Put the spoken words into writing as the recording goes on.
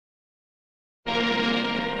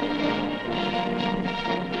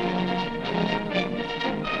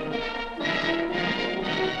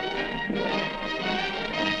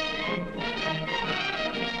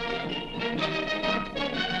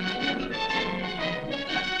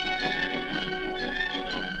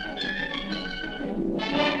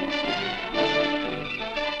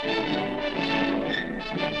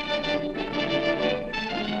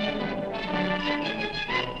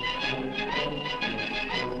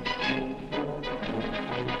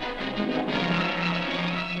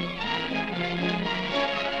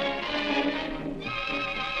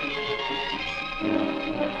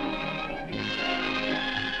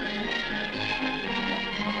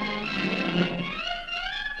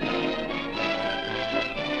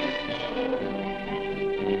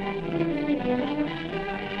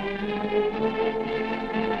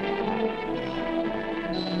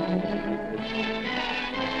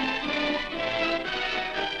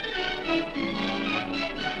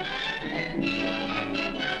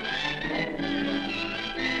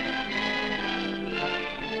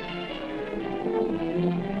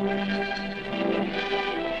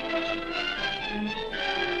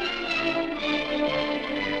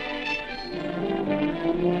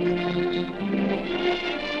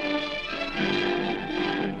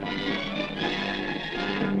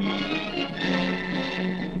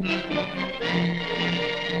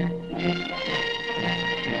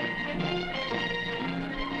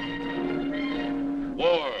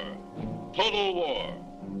Total war,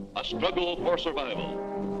 a struggle for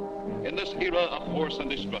survival. In this era of force and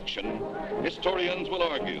destruction, historians will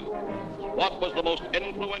argue, what was the most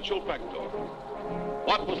influential factor?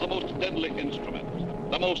 What was the most deadly instrument,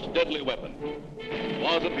 the most deadly weapon?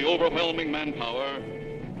 Was it the overwhelming manpower?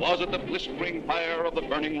 Was it the blistering fire of the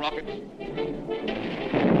burning rockets?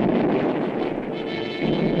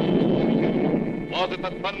 Was it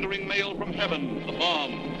the thundering mail from heaven, the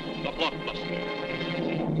bomb, the blockbuster?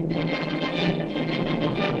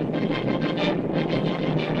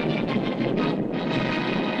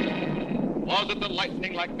 Was it the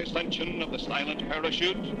lightning-like descension of the silent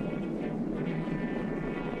parachute?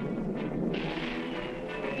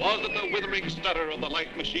 Was it the withering stutter of the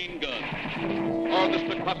light machine gun? Or the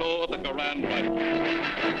staccato of the Garand rifle?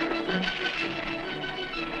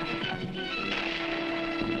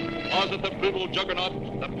 Was it the brutal juggernaut,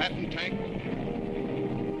 the Patton tank?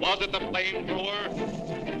 Was it the flamethrower?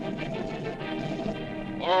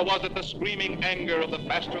 Or was it the screaming anger of the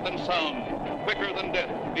faster-than-sound,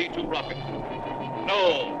 quicker-than-death V-2 rocket?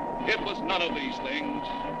 No, it was none of these things.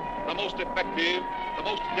 The most effective, the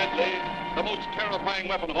most deadly, the most terrifying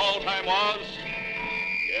weapon of all time was...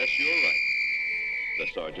 Yes, you're right. The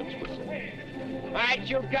sergeant's whistle. All right,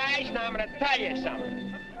 you guys, now I'm going to tell you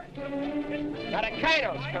something. Now, the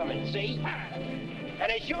Colonel's coming, see?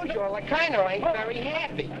 And as usual, the Colonel ain't very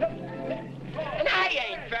happy. And I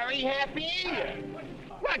ain't very happy either.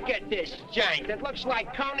 Look at this giant. It looks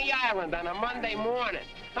like Coney Island on a Monday morning.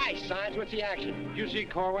 Hi, Sarge. What's the action? You see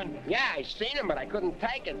Korwin? Yeah, I seen him, but I couldn't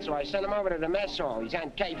take it, so I sent him over to the mess hall. He's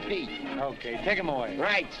on KP. Okay, take him away.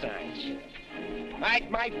 Right, Sarge. All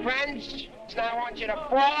right, my friends. Now I want you to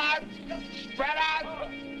fall out, spread out,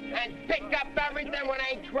 and pick up everything when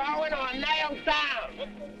ain't growing or nailed down.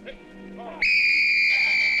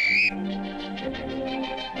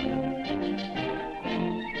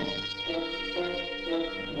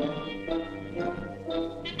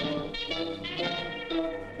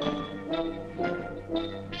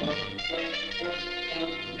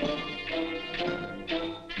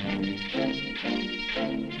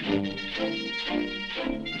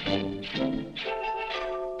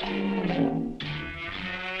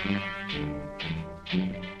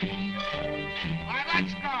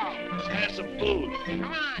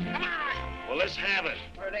 Well, let's have it.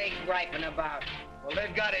 What are they griping about? Well,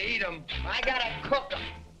 they've got to eat them. I gotta cook them.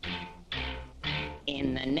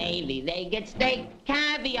 In the Navy, they get steak,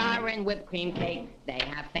 caviar, and whipped cream cake. They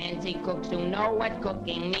have fancy cooks who know what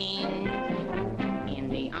cooking means. In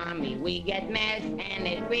the Army, we get mess, and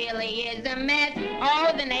it really is a mess.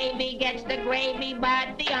 Oh, the Navy gets the gravy,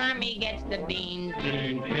 but the Army gets the beans.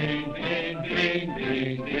 Bean, bean, bean, bean,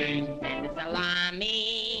 bean, bean. Send a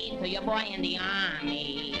salami to your boy in the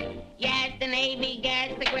Army. Yes, the Navy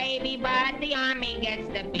gets the gravy, but the Army gets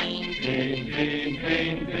the beans. Bean, bean,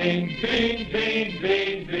 bean, bean, bean, bean,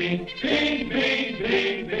 bean, bean, bean, bean,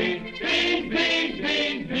 bean, bean, bean,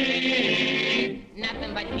 bean, bean, bean.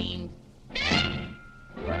 Nothing but beans.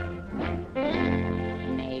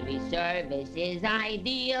 Navy service is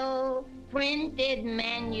ideal. Printed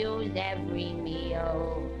menus every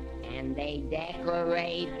meal. And they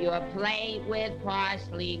decorate your plate with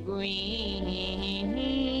parsley green.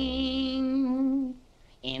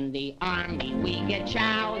 In the Army, we get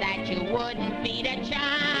chow that you wouldn't feed a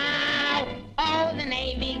chow. Oh, the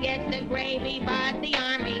Navy gets the gravy, but the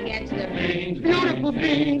Army gets the beans. Beautiful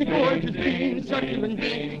beans, gorgeous beans, succulent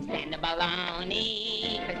beans. Stand the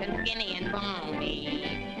bologna, cause I'm skinny and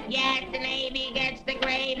bony. Yes, the Navy gets the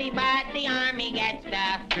gravy, but the Army gets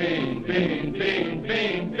the bean, bean, bean,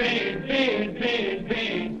 bean, bean, bean, bean,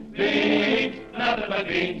 bean, beans. Nothing but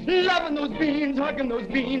beans. Loving those beans, hugging those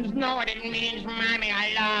beans. No, I didn't mean from Army,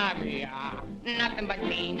 I love ya. Nothing but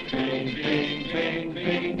beans. Bean, bean, bean,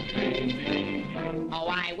 bean, bean, bean. Oh,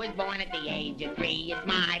 I was born at the age of 3, as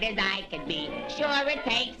smart as I could be. Sure, it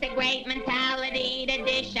takes a great mentality to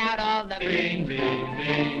dish out all the bean, bean,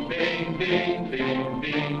 bean, bean, bean, bean,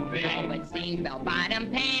 bean, bean. Oh, it seems bell-bottom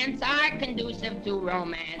pants are conducive to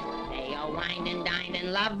romance. They are wined and dined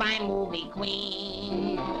and loved by movie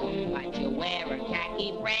queens. But you wear a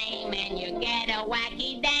khaki frame and you get a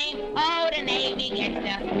wacky dame. Oh,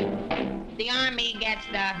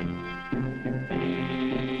 that's the...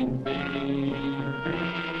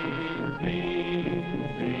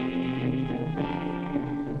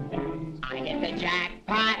 I hit the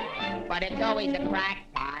jackpot, but it's always a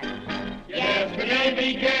crackpot. Yes, the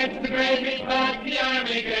Navy gets the gravy, but the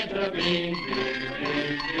Army gets the beans.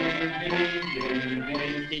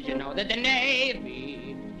 Did you know that the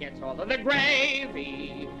Navy gets all of the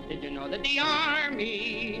gravy? Did you know that the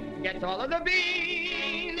Army gets all of the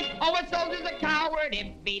beans? Oh, a soldier's a coward if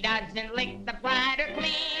he doesn't lick the platter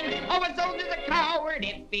clean. Oh, a soldier's a coward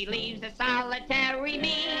if he leaves a solitary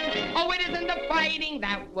bean. Oh, it isn't the fighting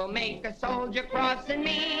that will make a soldier cross and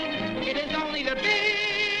mean. It is only the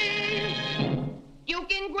beans. You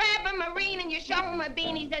can grab a Marine and you show him a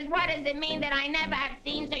bean. He says, what does it mean that I never have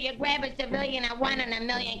seen? So you grab a civilian that 1 in a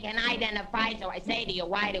million can identify. So I say to you,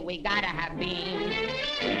 why do we gotta have beans?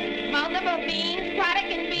 Multiple beans, product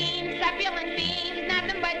and beans, succulent beans,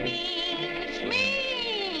 nothing but beans.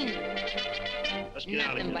 Schmean! Let's get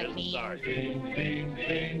out of here, Nothing but Mr. Sarge.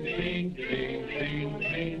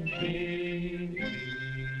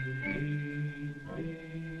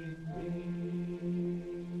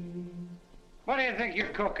 What do you think you're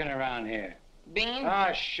cooking around here? Beans?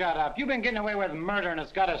 Oh, shut up. You've been getting away with murder and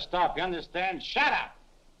it's got to stop, you understand? Shut up!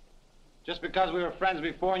 Just because we were friends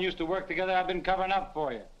before and used to work together, I've been covering up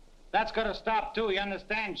for you. That's got to stop, too, you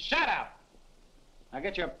understand? Shut up! Now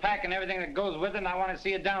get your pack and everything that goes with it, and I want to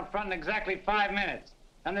see you down front in exactly 5 minutes.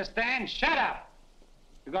 Understand? Shut up!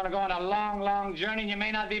 You're going to go on a long, long journey, and you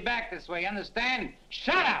may not be back this way, you understand?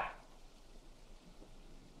 Shut up!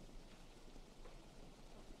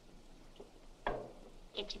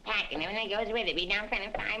 Get your pack and everything goes with it. Be down front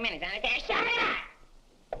in 5 minutes. Understand? Shut up!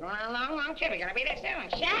 We're on a long, long trip. We're gonna be there soon.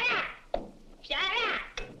 Shut up! Shut up!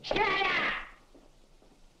 Shut up!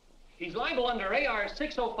 He's liable under AR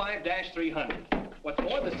 605-300. What's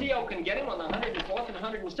more, the CO can get him on the 104th and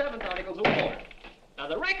 107th Articles of War. Now,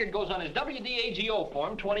 the record goes on his WDAGO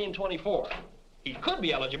form 20 and 24. He could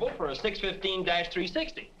be eligible for a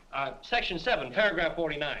 615-360, Section 7, Paragraph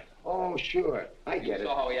 49. Oh, sure. I get You it.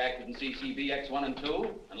 saw how he acted in CCB X1 and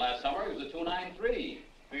 2, and last summer he was a 293.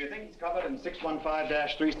 Do you think he's covered in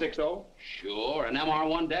 615-360? Sure, and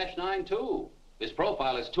MR1-9 too. His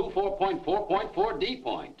profile is 24.4.4 D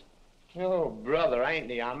point. Oh, brother, I ain't in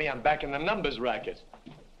the Army. I'm back in the numbers racket.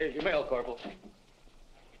 Here's your mail, Corporal.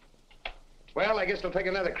 Well, I guess they'll take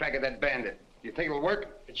another crack at that bandit. Do you think it'll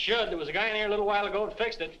work? It should. There was a guy in here a little while ago that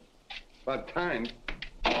fixed it. About time.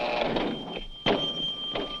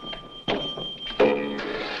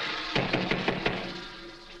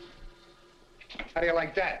 How do you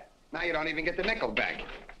like that? Now you don't even get the nickel back.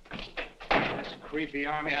 That's a creepy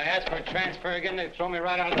Army. I asked for a transfer again, they throw me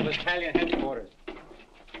right out of the battalion headquarters.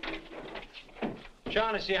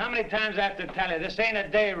 Shaughnessy, how many times I have to tell you, this ain't a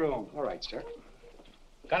day room. All right, sir.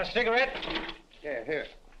 Got a cigarette? Yeah, here.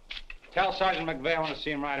 Tell Sergeant McVey I want to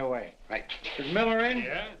see him right away. Right. Is Miller in?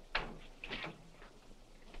 Yeah?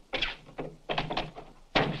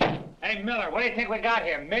 Hey, Miller, what do you think we got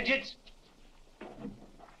here, midgets?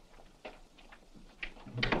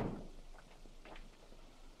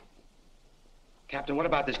 Captain, what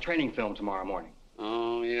about this training film tomorrow morning?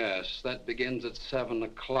 Oh, yes, that begins at 7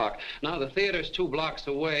 o'clock. Now, the theater's 2 blocks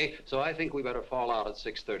away, so I think we better fall out at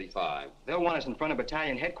 6:35. They'll want us in front of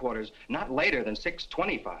battalion headquarters not later than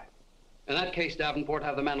 6:25. In that case, Davenport,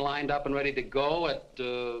 have the men lined up and ready to go at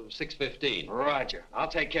 6:15. Roger. I'll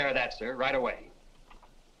take care of that, sir, right away.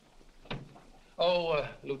 Oh,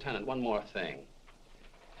 Lieutenant, one more thing.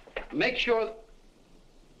 Make sure...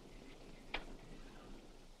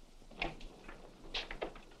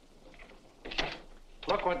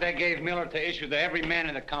 Look what they gave Miller to issue to every man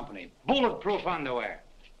in the company. Bulletproof underwear.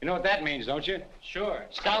 You know what that means, don't you? Sure.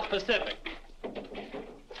 South Pacific.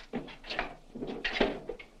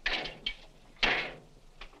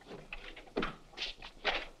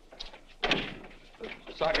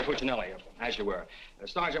 Sergeant Puccinelli, as you were.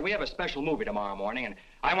 Sergeant, we have a special movie tomorrow morning, and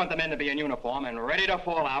I want the men to be in uniform and ready to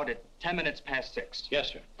fall out at 10 minutes past 6.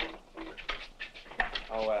 Yes, sir.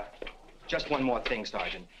 Oh, just one more thing,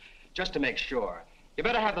 Sergeant. Just to make sure. You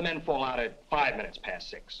better have the men fall out at 5 minutes past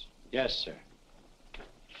 6. Yes, sir.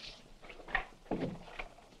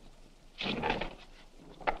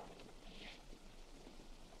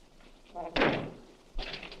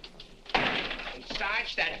 Hey,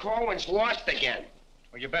 Sarge, that Korwin's lost again.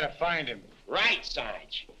 Well, you better find him. Right,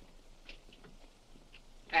 Sarge.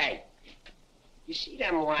 Hey, you see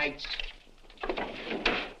them lights?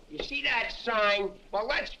 You see that sign? Well,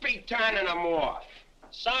 let's be turning them off.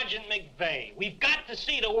 Sergeant McVey, we've got to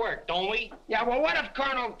see the work, don't we? Yeah, well, what if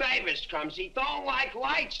Colonel Davis comes? He don't like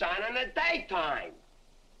lights on in the daytime.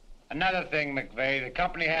 Another thing, McVey, the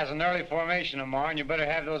company has an early formation tomorrow, and you better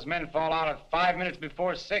have those men fall out at 5 minutes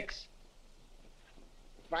before 6.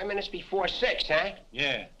 5 minutes before 6, huh?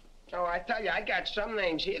 Yeah. Oh, I tell you, I got some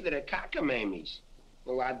names here that are cockamammies.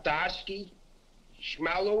 Wladowski,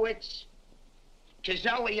 Schmelowitz,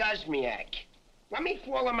 Kizeli Uzmiak. Let me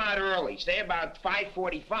fall them out early. Say about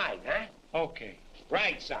 5:45, huh? Okay.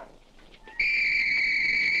 Right, son.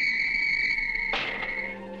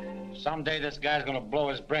 Someday this guy's gonna blow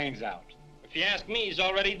his brains out. If you ask me, he's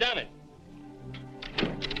already done it.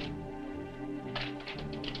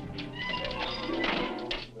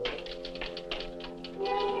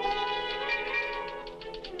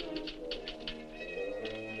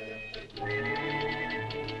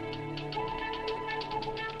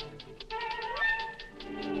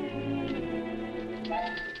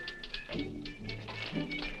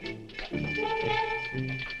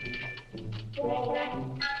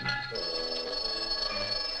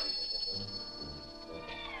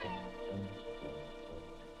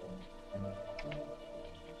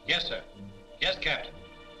 Yes, sir. Yes, Captain.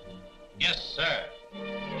 Yes, sir.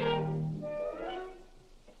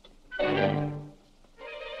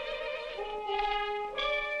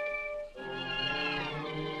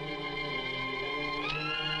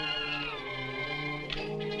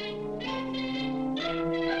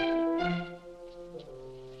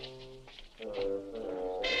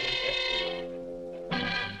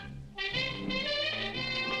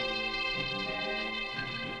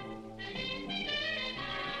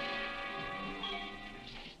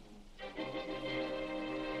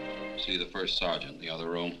 See the first sergeant in the other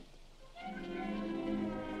room.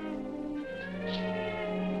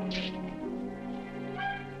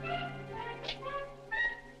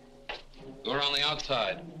 Go around the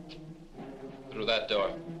outside. Through that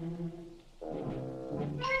door.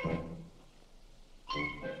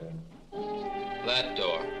 That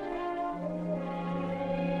door.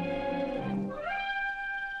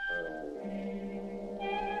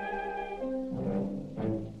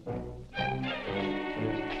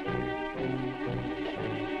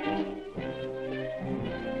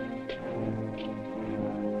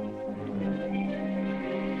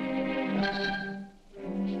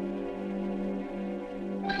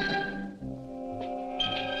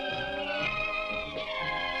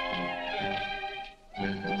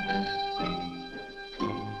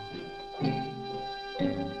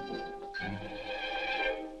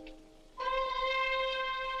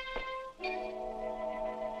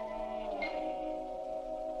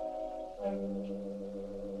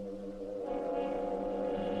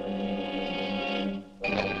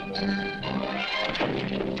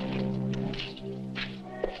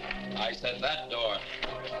 I said that door.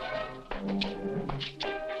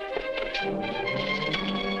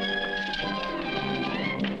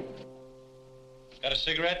 Got a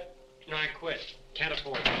cigarette? No, I quit. Can't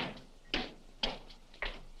afford it.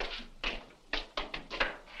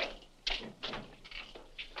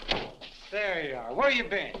 There you are. Where you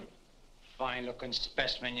been? Fine-looking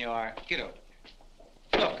specimen you are. Get over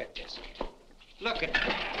there. Look at this. Look at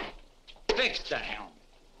that. Fix the helmet.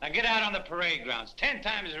 Now get out on the parade grounds 10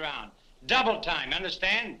 times around. Double time,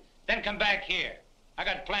 understand? Then come back here. I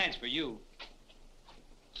got plans for you.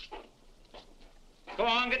 Go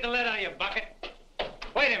on, get the lead out of your bucket.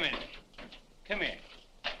 Wait a minute. Come here.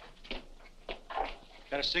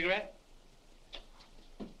 Got a cigarette?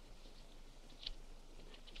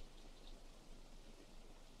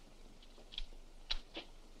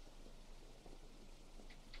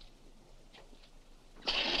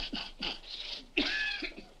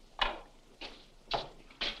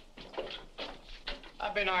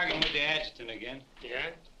 I've been arguing with the adjutant again. Yeah?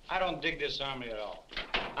 I don't dig this army at all.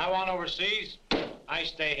 I want overseas, I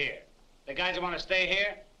stay here. The guys that want to stay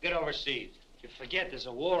here, get overseas. You forget there's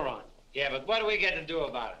a war on. Yeah, but what do we get to do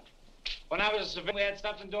about it? When I was a civilian, we had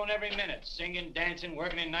something doing every minute. Singing, dancing,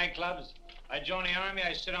 working in nightclubs. I joined the army,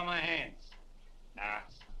 I sit on my hands. Nah,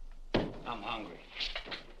 I'm hungry.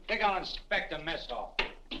 Think I'll inspect the mess hall.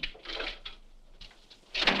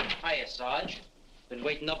 Hiya, Sarge. Been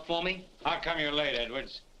waiting up for me? How come you're late,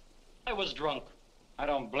 Edwards? I was drunk. I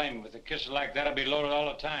don't blame you. With a kisser like that, I'll be loaded all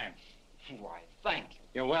the time. Why, thank you.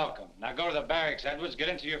 You're welcome. Now go to the barracks, Edwards, get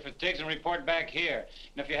into your fatigues and report back here.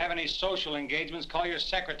 And if you have any social engagements, call your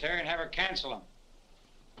secretary and have her cancel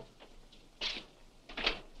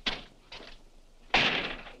them.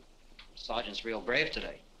 Sergeant's real brave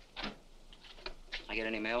today. I get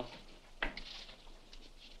any mail?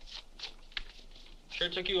 Sure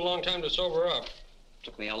took you a long time to sober up.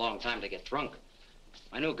 Took me a long time to get drunk.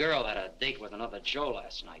 My new girl had a date with another Joe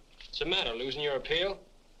last night. What's the matter, losing your appeal?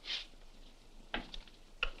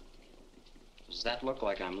 Does that look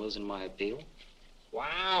like I'm losing my appeal?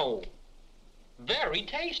 Wow. Very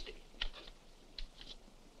tasty.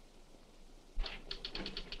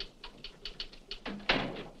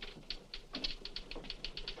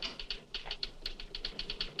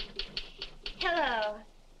 Hello.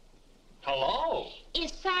 Hello.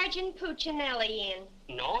 Is Sergeant Puccinelli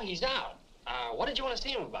in? No, he's out. What did you want to see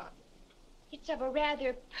him about? It's of a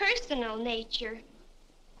rather personal nature.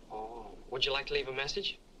 Oh, would you like to leave a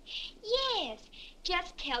message? Yes.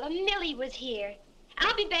 Just tell him Millie was here.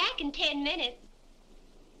 I'll be back in 10 minutes.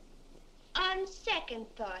 On second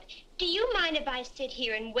thought, do you mind if I sit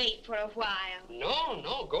here and wait for a while?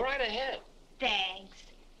 No, go right ahead. Thanks.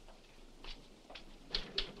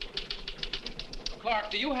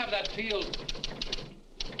 Clark, do you have that field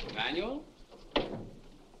manual?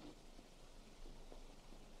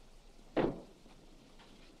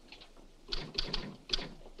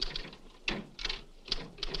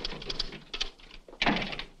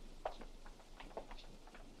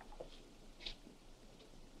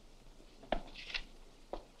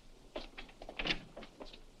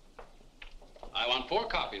 I want 4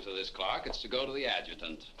 copies of this, Clark. It's to go to the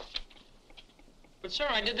adjutant. But, sir,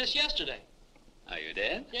 I did this yesterday. Oh, you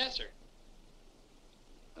did? Yes, sir.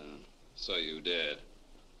 So you did.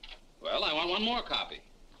 Well, I want 1 more copy.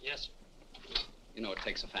 Yes, sir. You know, it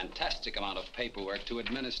takes a fantastic amount of paperwork to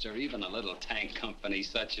administer even a little tank company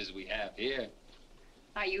such as we have here.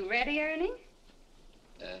 Are you ready, Ernie?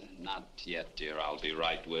 Not yet, dear. I'll be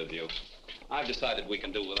right with you. I've decided we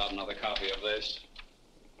can do without another copy of this.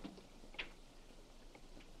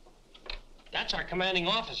 That's our commanding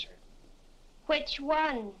officer. Which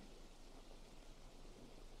one?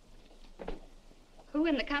 Who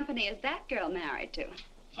in the company is that girl married to?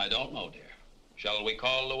 I don't know, dear. Shall we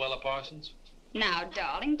call Luella Parsons? Now,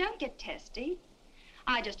 darling, don't get testy.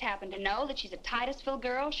 I just happen to know that she's a Titusville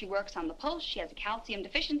girl. She works on the pulse. She has a calcium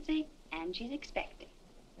deficiency, and she's expecting.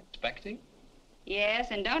 Expecting? Yes,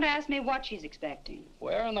 and don't ask me what she's expecting.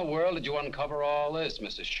 Where in the world did you uncover all this,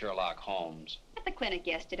 Mrs. Sherlock Holmes? At the clinic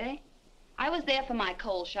yesterday. I was there for my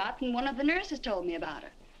cold shot, and one of the nurses told me about her.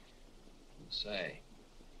 Say,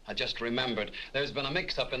 I just remembered. There's been a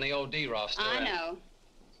mix-up in the OD roster. I know.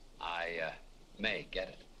 I may get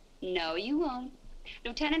it. No, you won't.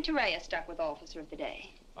 Lieutenant Torreya stuck with Officer of the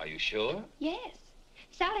Day. Are you sure? Yes.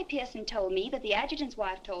 Sally Pearson told me that the adjutant's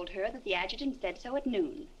wife told her that the adjutant said so at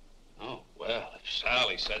noon. Oh, well, if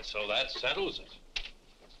Sally said so, that settles it.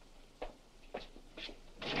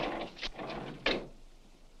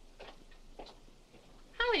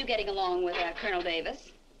 How are you getting along with Colonel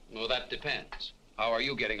Davis? Well, that depends. How are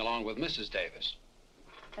you getting along with Mrs. Davis?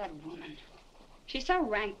 That woman. She's so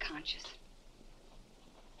rank conscious.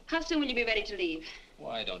 How soon will you be ready to leave?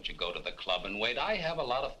 Why don't you go to the club and wait? I have a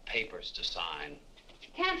lot of papers to sign.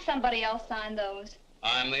 Can't somebody else sign those?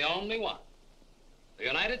 I'm the only one. The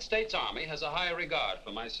United States Army has a high regard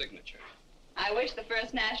for my signature. I wish the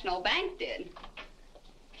First National Bank did.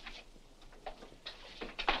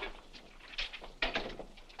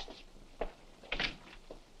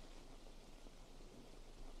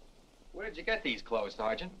 Where'd you get these clothes,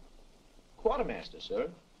 Sergeant? Quartermaster, sir.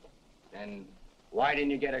 And why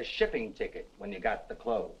didn't you get a shipping ticket when you got the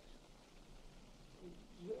clothes?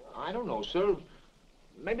 I don't know, sir.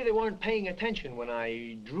 Maybe they weren't paying attention when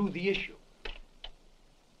I drew the issue.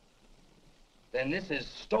 Then this is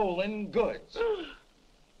stolen goods.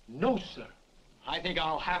 No, sir. I think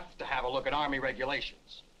I'll have to have a look at Army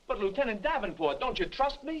regulations. But, Lieutenant Davenport, don't you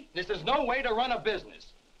trust me? This is no way to run a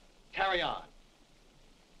business. Carry on.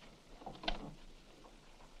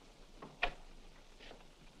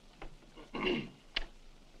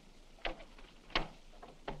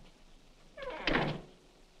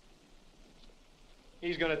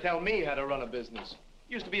 He's gonna tell me how to run a business.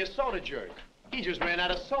 Used to be a soda jerk. He just ran out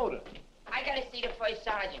of soda. I gotta see the first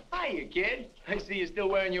sergeant. Hiya, kid. I see you're still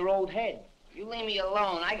wearing your old head. You leave me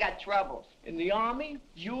alone. I got troubles. In the Army?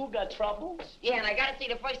 You got troubles? Yeah, and I gotta see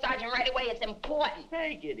the first sergeant right away. It's important.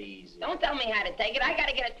 Take it easy. Don't tell me how to take it. I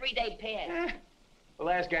gotta get a 3-day pass. The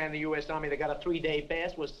last guy in the U.S. Army that got a 3-day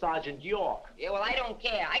pass was Sergeant York. Yeah, well, I don't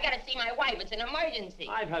care. I gotta see my wife. It's an emergency.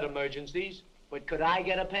 I've had emergencies, but could I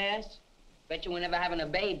get a pass? Bet you were never having a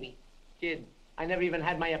baby. Kid, I never even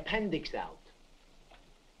had my appendix out.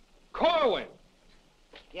 Korwin!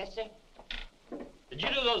 Yes, sir? Did you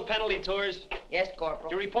do those penalty tours? Yes, Corporal.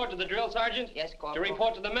 To report to the drill sergeant? Yes, Corporal. To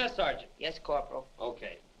report to the mess sergeant? Yes, Corporal.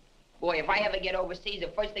 Okay. Boy, if I ever get overseas, the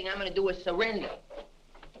first thing I'm gonna do is surrender.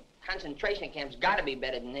 Concentration camp's gotta be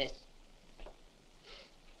better than this.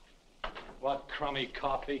 What crummy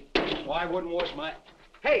coffee. Well, I wouldn't wash my...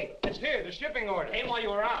 Hey, it's here, the shipping order. Came while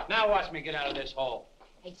you were out. Now watch me get out of this hole.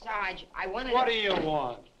 Hey, Sarge, I wanted What to... do you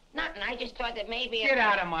want? Nothing. I just thought that maybe... Get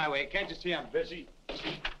out of my way. Can't you see I'm busy?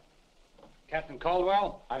 Captain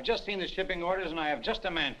Caldwell, I've just seen the shipping orders, and I have just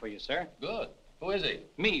a man for you, sir. Good. Who is he?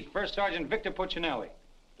 Me, First Sergeant Victor Puccinelli.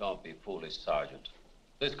 Don't be foolish, Sergeant.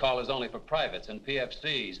 This call is only for privates and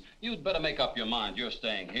PFCs. You'd better make up your mind. You're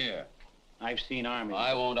staying here. I've seen armies.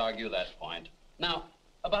 I won't argue that point. Now,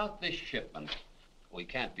 about this shipment. We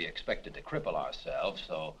can't be expected to cripple ourselves,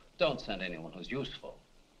 so don't send anyone who's useful.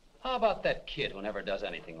 How about that kid who never does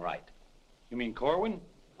anything right? You mean Korwin?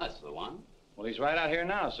 That's the one. Well, he's right out here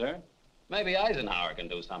now, sir. Maybe Eisenhower can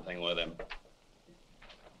do something with him.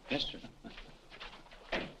 Mister.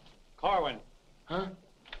 Korwin. Huh?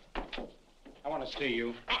 I want to see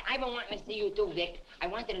you. I've been wanting to see you too, Vic. I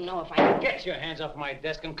wanted to know if I could... Get your hands off my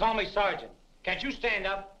desk and call me Sergeant. Can't you stand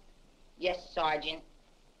up? Yes, Sergeant.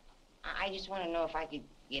 I just want to know if I could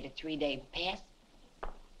get a 3-day pass.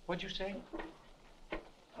 What'd you say?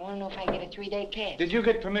 I want to know if I can get a 3-day pass. Did you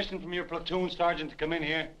get permission from your platoon sergeant to come in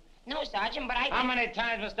here? No, Sergeant, but I... How many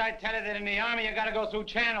times must I tell you that in the Army you gotta go through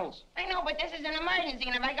channels? I know, but this is an emergency,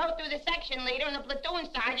 and if I go through the section leader and the platoon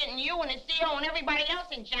sergeant and you and the CO and everybody else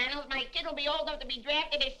in channels, my kid will be old enough to be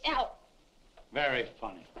drafted himself. Very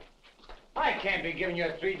funny. I can't be giving you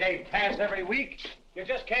a 3-day pass every week. You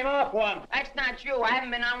just came off one. That's not true. I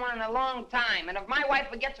haven't been on one in a long time, and if my wife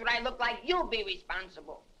forgets what I look like, you'll be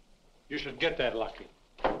responsible. You should get that lucky.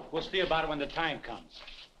 We'll see about it when the time comes.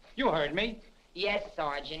 You heard me. Yes,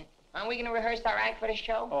 Sergeant. Aren't we going to rehearse our act for the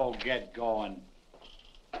show? Oh, get going.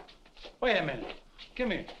 Wait a minute.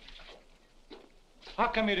 Come here. How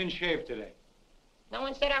come you didn't shave today? No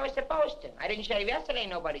one said I was supposed to. I didn't shave yesterday.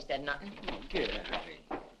 Nobody said nothing. Get out of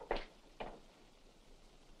here.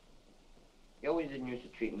 You always didn't used to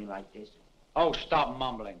treat me like this. Oh, stop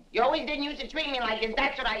mumbling. You always didn't used to treat me like this.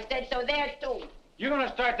 That's what I said, so there's two. You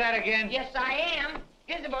gonna start that again? Yes, I am.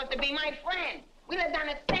 You're supposed to be my friend. We lived on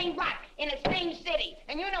the same block, in the same city.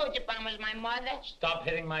 And you know what you promised my mother. Stop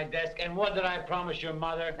hitting my desk. And what did I promise your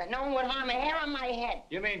mother? That no one would harm a hair on my head.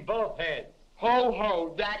 You mean both heads? Ho,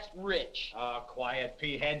 ho, that's rich. Oh, quiet,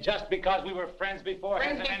 P-head. Just because we were friends before...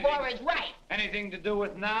 Friends before is right. Anything to do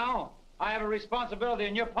with now? I have a responsibility,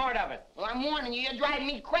 and you're part of it. Well, I'm warning you, you're driving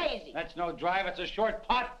me crazy. That's no drive. It's a short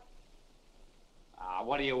putt.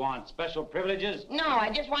 What do you want? Special privileges? No,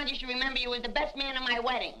 I just want you to remember you was the best man at my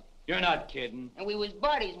wedding. You're not kidding. And we was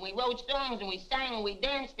buddies, and we wrote songs, and we sang, and we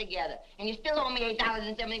danced together. And you still owe me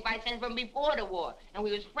 $8.75 from before the war. And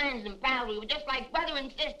we was friends and pals. We were just like brother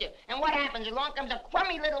and sister. And what happens? Along comes a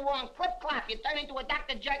crummy little war and clip-clop. You turn into a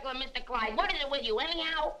Dr. Jekyll and Mr. Clyde. What is it with you,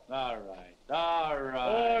 anyhow? All right, all right.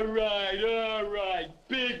 All right, all right.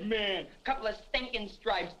 Big man. Couple of stinking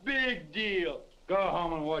stripes. Big deal. Go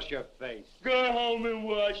home and wash your face. Go home and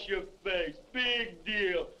wash your face. Big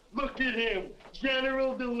deal. Look at him.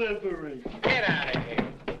 General delivery. Get out of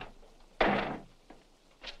here.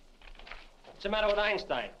 What's the matter with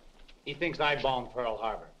Einstein? He thinks I bombed Pearl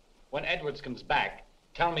Harbor. When Edwards comes back,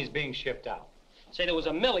 tell him he's being shipped out. Say there was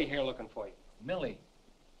a Millie here looking for you. Millie?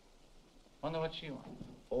 Wonder what she wants.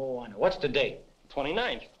 Oh, I know. What's the date?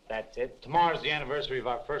 29th. That's it. Tomorrow's the anniversary of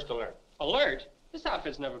our first alert. Alert? This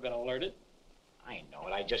outfit's never been alerted. I know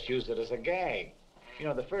it. I just used it as a gag. You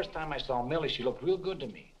know, the first time I saw Millie, she looked real good to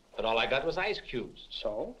me. But all I got was ice cubes.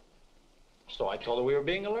 So? So I told her we were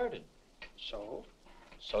being alerted. So?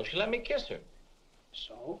 So she let me kiss her.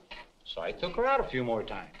 So? So I took her out a few more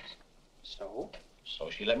times. So? So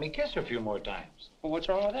she let me kiss her a few more times. Well, what's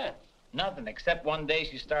wrong with that? Nothing, except one day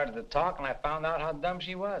she started to talk and I found out how dumb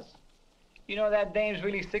she was. You know that dame's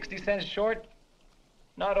really 60 cents short?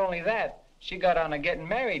 Not only that, she got on a getting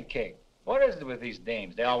married kick. What is it with these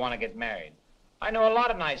dames? They all want to get married. I know a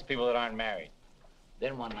lot of nice people that aren't married.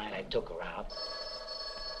 Then one night I took her out.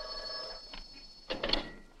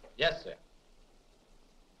 Yes, sir.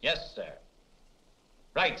 Yes, sir.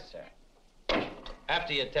 Right, sir.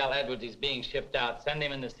 After you tell Edwards he's being shipped out, send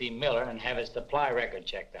him in to see Miller and have his supply record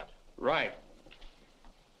checked up. Right.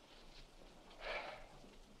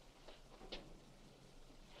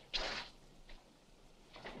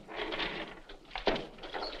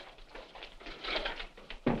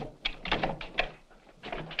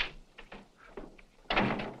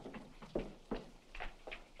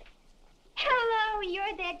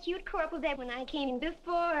 That cute corporal that when I came in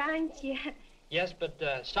before, aren't you? Yes, but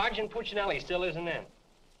Sergeant Puccinelli still isn't in.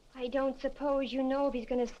 I don't suppose you know if he's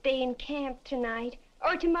going to stay in camp tonight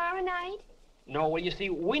or tomorrow night? No, well, you see,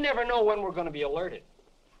 we never know when we're going to be alerted.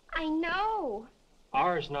 I know.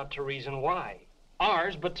 Ours not to reason why.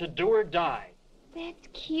 Ours, but to do or die. That's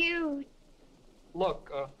cute.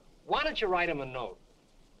 Look, why don't you write him a note?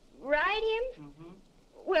 Write him? Mm-hmm.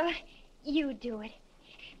 Well, you do it.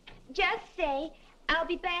 Just say, I'll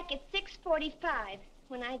be back at 6:45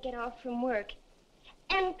 when I get off from work.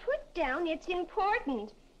 And put down it's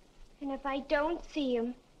important. And if I don't see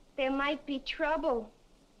him, there might be trouble.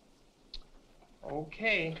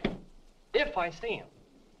 Okay. If I see him.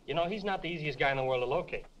 You know, he's not the easiest guy in the world to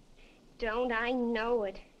locate. Don't I know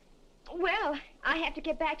it? Well, I have to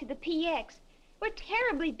get back to the PX. We're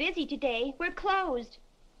terribly busy today. We're closed.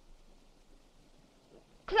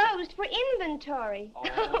 Closed for inventory.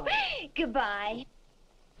 Oh. Goodbye.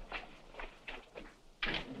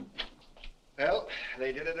 Well,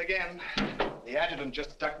 they did it again. The adjutant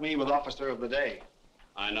just stuck me with Officer of the Day.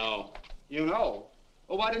 I know. You know?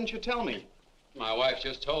 Well, why didn't you tell me? My wife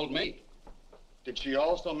just told me. Did she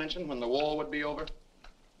also mention when the war would be over?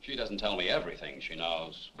 She doesn't tell me everything she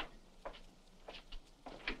knows.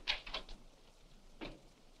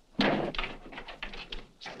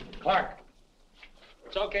 Clark,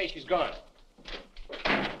 It's okay, she's gone.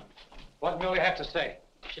 what do you have to say?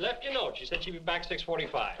 She left you a note. She said she'd be back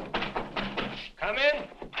 6:45. Come in.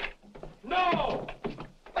 No!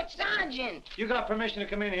 But, Sergeant. You got permission to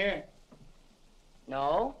come in here?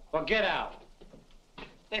 No. Well, get out.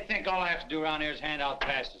 They think all I have to do around here is hand out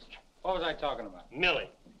passes. What was I talking about? Millie.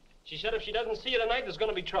 She said if she doesn't see you tonight, there's going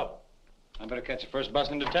to be trouble. I better catch the first bus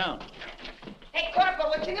into town. Hey, Corporal,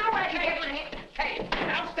 what you know where I can get my hand? Hey,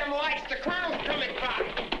 house them lights, the crowd's coming by.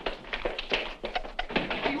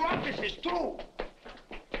 You officers, too.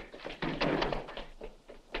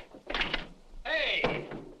 Hey!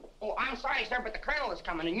 Oh, I'm sorry, sir, but the colonel is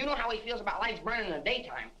coming, and you know how he feels about lights burning in the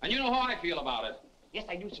daytime. And you know how I feel about it. Yes,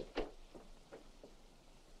 I do, sir.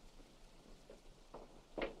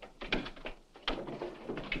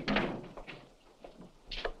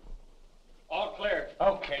 All clear.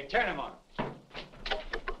 Okay, turn him on.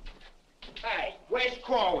 Hey, where's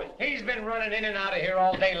Korwin? He's been running in and out of here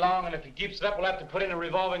all day long, and if he keeps it up, we'll have to put in a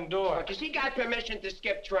revolving door. Because he got permission to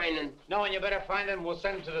skip training. No, and you better find him. We'll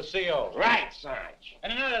send him to the CO. Right, Sarge.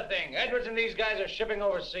 And another thing, Edwards and these guys are shipping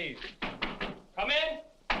overseas. Come in.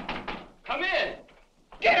 Come in.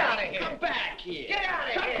 Get out of here. Come back here. Get out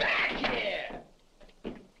of here. Come back here.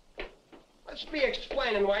 Let's be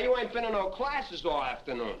explaining why you ain't been in no classes all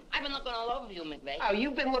afternoon. I've been looking all over you, McVey. Oh,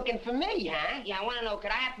 you've been looking for me, huh? Yeah, I want to know,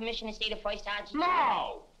 could I have permission to see the first sergeant?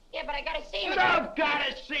 No! Yeah, but I got to see him. You don't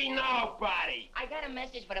gotta see nobody. I got a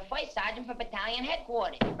message for the first sergeant for battalion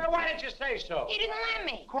headquarters. Well, why didn't you say so? He didn't let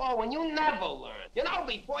me. Corwin, you never learn. You know,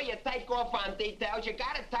 before you take off on details, you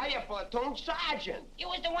gotta tell your platoon sergeant. You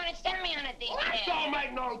was the one that sent me on a detail. Well, that don't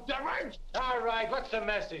make no difference. All right, what's the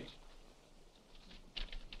message?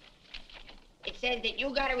 It says that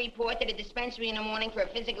you got to report to the dispensary in the morning for a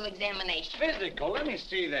physical examination. Physical? Let me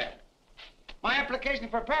see that. My application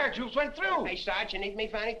for paratroops went through. Hey, Sarge, you need me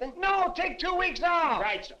for anything? No, take 2 weeks off.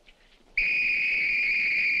 Right, sir.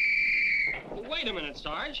 Well, wait a minute,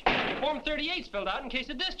 Sarge. Form 38's filled out in case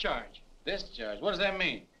of discharge. Discharge? What does that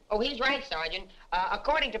mean? Oh, he's right, Sergeant.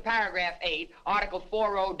 According to paragraph 8, article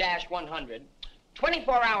 40-100,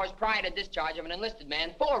 24 hours prior to discharge of an enlisted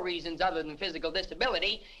man for reasons other than physical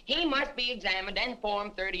disability, he must be examined and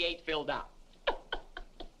Form 38 filled out.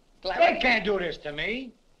 They can't do this to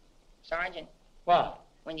me. Sergeant, What?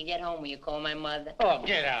 when you get home, will you call my mother? Oh,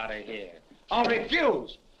 get out of here. I'll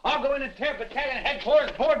refuse. I'll go in and tear battalion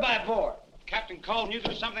headquarters board by board. Captain Colton, you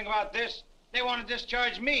do something about this? They want to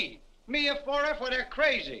discharge me. Me, a 4F, well, they're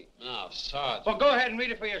crazy. Now, Sergeant. Well, go ahead and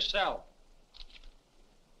read it for yourself.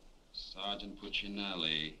 Sergeant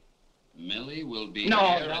Puccinelli. Millie will be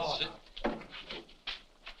No, here no. at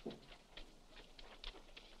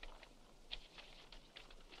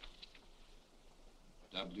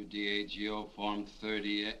WDAGO Form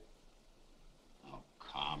 38. Oh,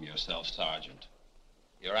 calm yourself, Sergeant.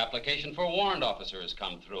 Your application for warrant officer has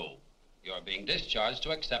come through. You're being discharged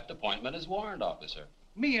to accept appointment as warrant officer.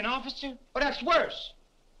 Me, an officer? Oh, that's worse.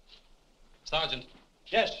 Sergeant,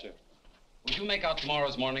 Yes, sir. would you make out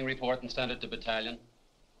tomorrow's morning report and send it to battalion?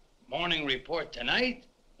 Morning report tonight?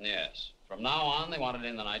 Yes. From now on, they want it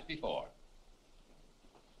in the night before.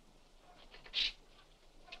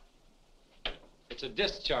 It's a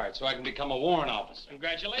discharge, so I can become a warrant officer.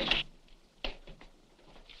 Congratulations.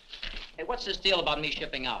 Hey, what's this deal about me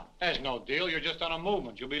shipping out? There's no deal. You're just on a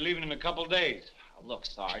movement. You'll be leaving in a couple days. Oh, look,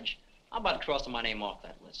 Sarge, how about crossing my name off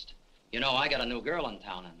that list? You know, I got a new girl in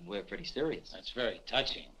town, and we're pretty serious. That's very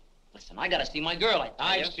touching. Listen, I gotta see my girl, I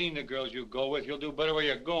tell you. I've seen the girls you go with. You'll do better where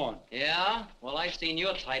you're going. Yeah? Well, I've seen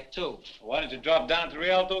your type, too. Why don't you drop down to the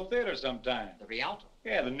Rialto Theater sometime? The Rialto.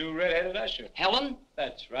 Yeah, the new red-headed usher. Helen?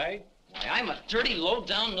 That's right. Why, I'm a dirty,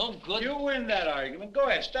 low-down, no good... You win that argument. Go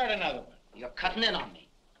ahead, start another one. You're cutting in on me.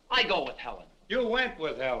 I go with Helen. You went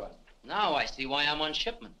with Helen. Now I see why I'm on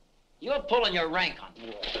shipment. You're pulling your rank on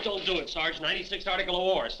war. Don't do it, Sarge. 96th article of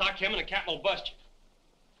war. Sock him and the captain will bust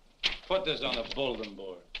you. Put this on the bulletin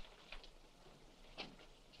board.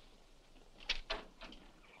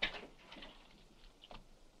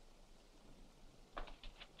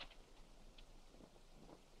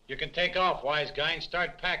 You can take off, wise guy, and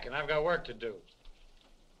start packing. I've got work to do.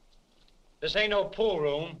 This ain't no pool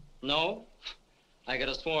room. No? I could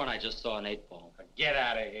have sworn I just saw an 8-ball. Get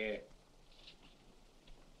out of here.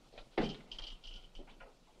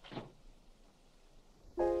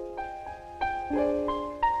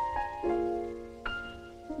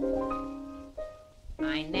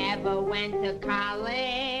 I never went to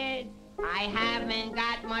college. I haven't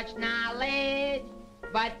got much knowledge.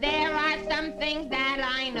 But there are some things that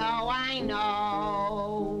I know.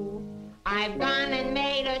 I've gone and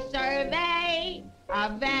made a survey, a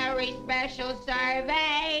very special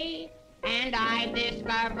survey, and I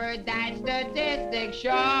discovered that statistics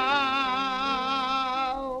show.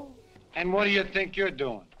 And what do you think you're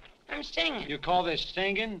doing? I'm singing. You call this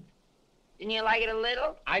singing? Didn't you like it a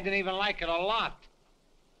little? I didn't even like it a lot.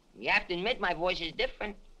 You have to admit my voice is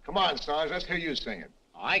different. Come on, Sarge, let's hear you sing it.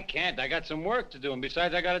 I can't. I got some work to do, and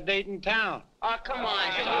besides, I got a date in town. Oh, come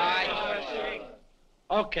on, Sarge.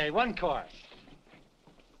 Okay, one chorus.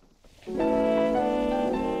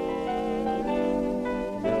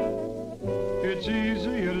 It's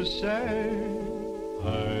easier to say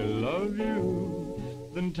I love you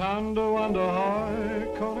than to wonder how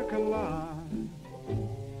Coca-Cola.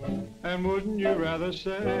 And wouldn't you rather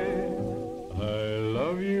say I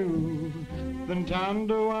love you than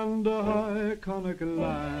to wonder how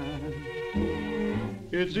Coca-Cola?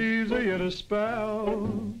 It's easier to spell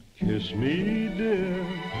kiss me dear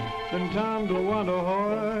than to wonder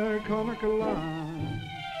how Coca-Cola.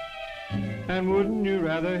 And wouldn't you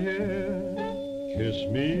rather hear kiss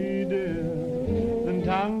me dear than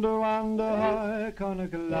to wonder how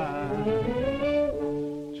Coca-Cola?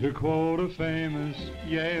 To quote a famous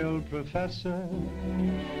Yale professor,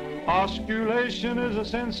 osculation is a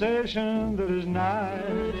sensation that is nice.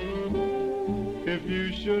 If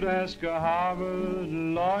you should ask a Harvard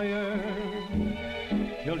lawyer,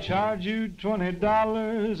 he'll charge you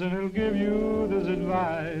 $20 and he'll give you this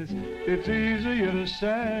advice. It's easier to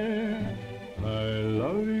say I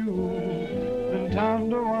love you than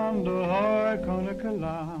to wonder how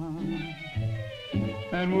Coca-Cola.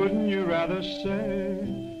 And wouldn't you rather say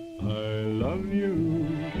I love you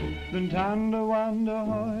than to wonder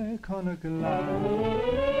how Coca-Cola?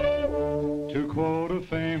 To quote a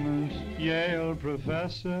famous Yale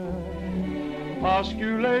professor,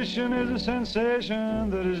 osculation is a sensation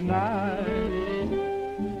that is nice.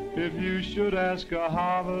 If you should ask a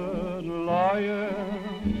Harvard lawyer,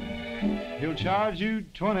 he'll charge you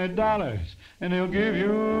 $20 and he'll give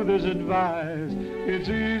you this advice. It's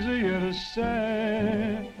easier to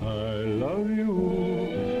say I love you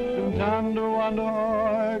than to wonder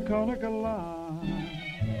how Coca-Cola.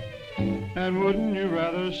 And wouldn't you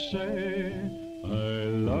rather say I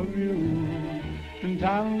love you than to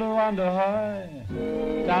wonder how,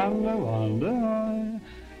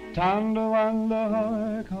 to wonder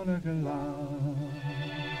how Coca-Cola?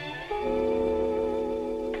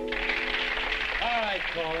 All right,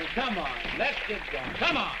 Korwin, come on. Let's get going.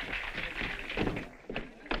 Come on.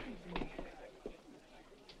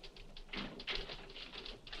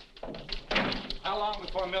 How long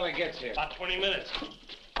before Millie gets here? About 20 minutes.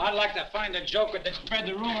 I'd like to find a joker that spread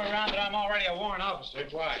the rumor around that I'm already a warrant officer.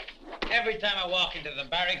 Why? Every time I walk into the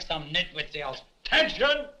barracks, some nitwit yells,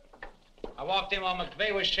 "Attention!" I walked in while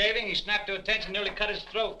McVey was shaving. He snapped to attention, nearly cut his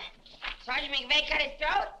throat. Sergeant McVey cut his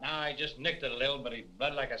throat? No, he just nicked it a little, but he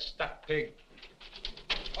bled like a stuck pig.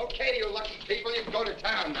 Okay, you lucky people, you can go to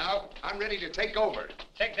town now. I'm ready to take over.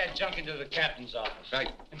 Take that junk into the captain's office.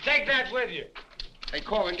 Right. And take that with you. Hey,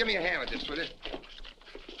 Korwin, give me a hand with this, will you?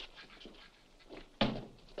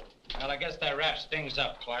 Well, I guess that wraps things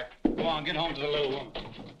up, Clark. Go on, get home to the little woman.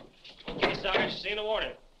 Okay, Sarge, see you in the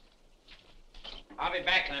morning. I'll be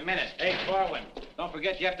back in a minute. Hey, Korwin, don't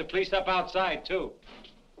forget you have to police up outside, too.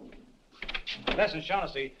 Listen,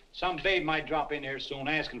 Shaughnessy, some babe might drop in here soon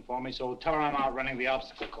asking for me, so tell her I'm out running the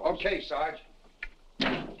obstacle course. Okay, Sarge.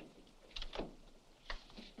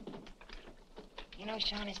 You know,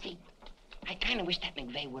 Shaughnessy, I kind of wish that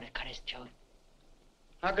McVey would have cut his throat.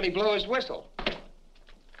 How could he blow his whistle?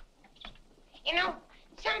 You know,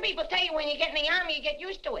 some people tell you when you get in the army, you get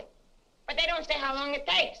used to it. But they don't say how long it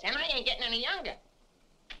takes, and I ain't getting any younger.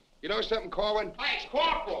 You know something, Korwin? Hey,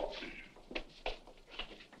 Corporal!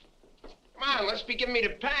 Come on, let's be giving me the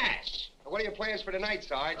pass. What are your plans for tonight,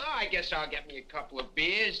 Sarge? Oh, I guess I'll get me a couple of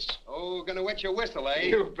beers. Oh, gonna wet your whistle, eh?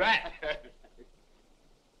 You bet.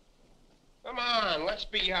 on, let's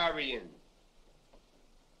be hurrying.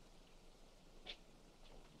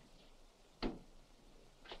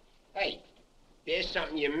 Hey, there's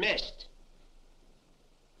something you missed.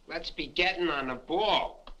 Let's be getting on the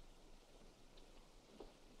ball.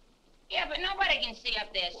 Yeah, but nobody can see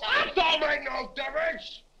up there, son. That don't make no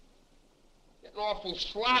difference. Getting awful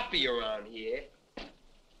sloppy around here.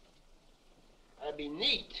 Gotta be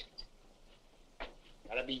neat.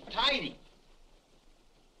 Gotta be tidy.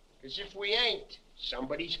 Because if we ain't,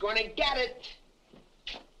 somebody's gonna get it.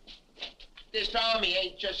 This army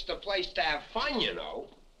ain't just a place to have fun, you know.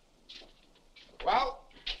 Well,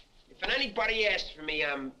 if anybody asks for me,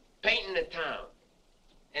 I'm painting the town.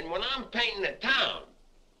 And when I'm painting the town,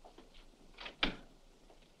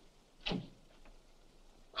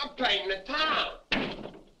 I'm painting the town.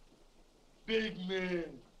 Big man.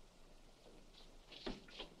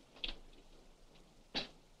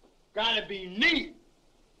 Gotta be neat.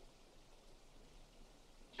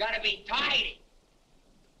 Gotta be tidy.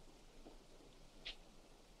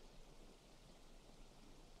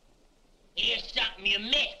 Here's something you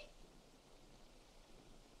missed.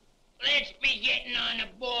 Let's be getting on the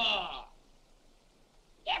ball.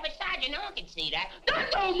 Yeah, but Sergeant, no one can see that. That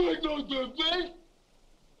don't make no difference.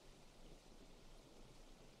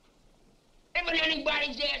 If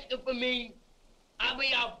anybody's asking for me, I'll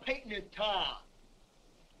be out painting the town.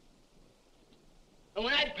 And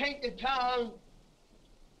when I paint the town,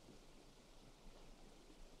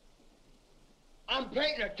 I'm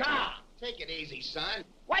painting the town. Take it easy, son.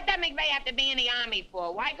 What did McVey have to be in the Army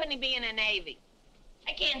for? Why couldn't he be in the Navy?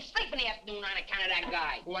 I can't sleep in the afternoon on account of that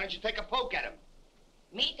guy. Well, why don't you take a poke at him?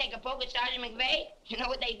 Me take a poke at Sergeant McVey? You know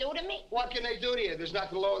what they do to me? What can they do to you? There's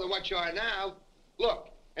nothing lower than what you are now. Look,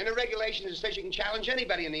 in the regulations, it says you can challenge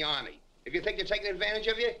anybody in the Army. If you think they're taking advantage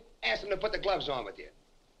of you, ask them to put the gloves on with you.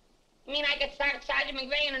 You mean I could start Sergeant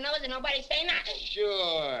McVey in the nose and nobody say nothing?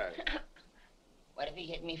 Sure. What if he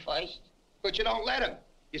hit me first? But you don't let him.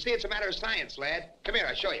 You see, it's a matter of science, lad. Come here,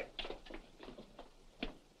 I'll show you.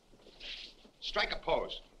 Strike a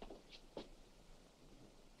pose.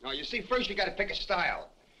 Now, you see, first you got to pick a style.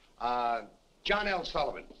 John L.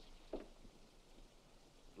 Sullivan.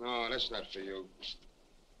 No, that's not for you.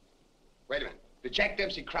 Wait a minute. The Jack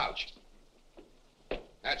Dempsey Crouch.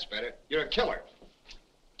 That's better. You're a killer.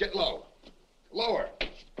 Get low. Lower.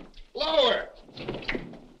 Lower!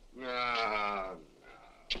 No.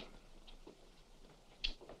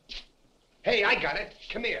 Hey, I got it.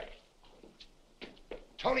 Come here.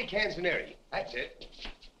 Tony Canzoneri. That's it.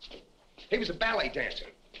 He was a ballet dancer.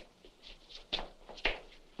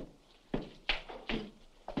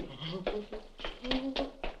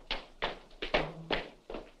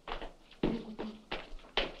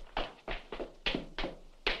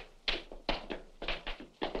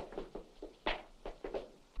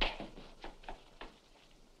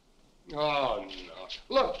 Oh, no.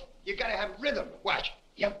 Look, you gotta have rhythm. Watch.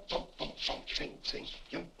 Yum, bum, bum, bum, sing, sing.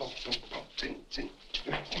 Yum, bum, bum, bum, sing, sing.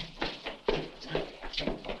 Yum,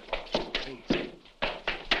 bum, bum, sing, sing.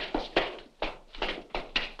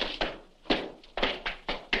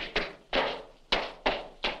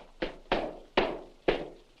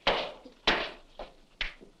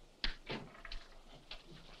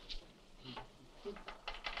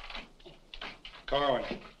 Korwin.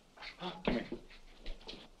 Come here.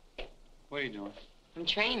 What are you doing? I'm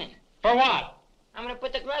training. For what? I'm gonna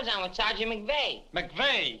put the gloves on with Sergeant McVey.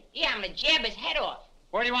 McVey? Yeah, I'm gonna jab his head off.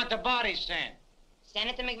 Where do you want the body sent? Send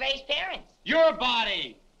it to McVey's parents. Your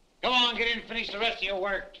body! Go on, get in and finish the rest of your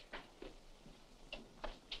work.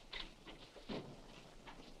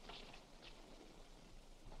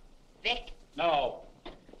 Vic, No.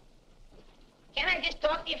 can I just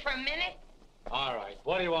talk to you for a minute? All right.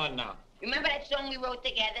 What do you want now? Remember that song we wrote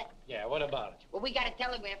together? Yeah, what about it? Well, we got a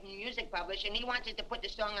telegram from the music publisher, and he wants us to put the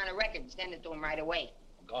song on a record and send it to him right away.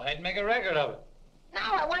 Go ahead and make a record of it. No,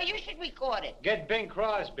 I want you should record it. Get Bing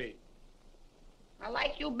Crosby. I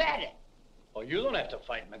like you better. Oh, you don't have to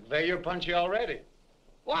fight McVey. You're punchy already.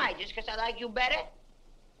 Why, just 'cause I like you better?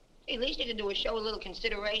 Hey, at least you could do is show a little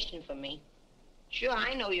consideration for me. Sure,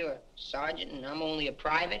 I know you're a sergeant and I'm only a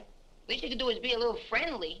private. At least you could do is be a little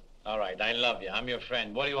friendly. All right, I love you. I'm your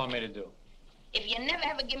friend. What do you want me to do? If you never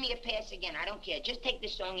ever give me a pass again, I don't care. Just take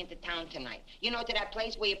this song into town tonight. You know, to that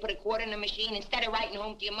place where you put a quarter in the machine, instead of writing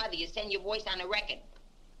home to your mother, you send your voice on a record.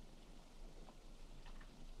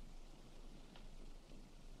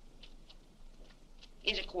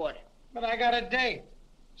 Here's a quarter. But I got a date.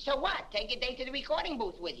 So what? Take your date to the recording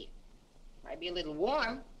booth with you. Might be a little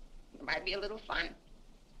warm. It might be a little fun.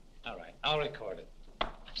 All right, I'll record it.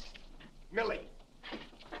 Millie.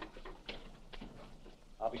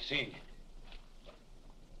 I'll be seeing you.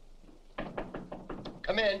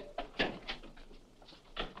 Come in.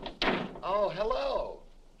 Oh, hello.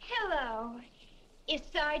 Hello. Is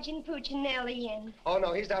Sergeant Puccinelli in? Oh,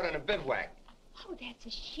 no, he's out on a bivouac. Oh, that's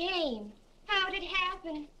a shame. How'd it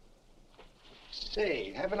happen?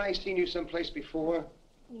 Say, haven't I seen you someplace before?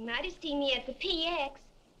 You might have seen me at the PX,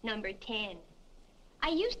 number 10. I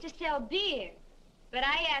used to sell beer, but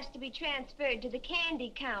I asked to be transferred to the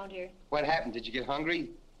candy counter. What happened? Did you get hungry?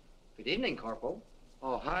 Good evening, Corporal.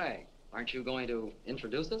 Oh, hi. Aren't you going to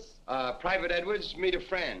introduce us? Private Edwards, meet a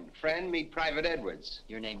friend. Friend, meet Private Edwards.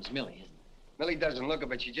 Your name's Millie, isn't it? Millie doesn't look it,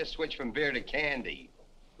 but she just switched from beer to candy.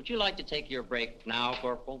 Would you like to take your break now,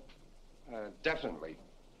 Corporal? Definitely.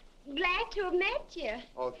 Glad to have met you.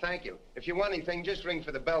 Oh, thank you. If you want anything, just ring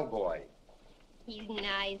for the bellboy. He's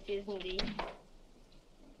nice, isn't he?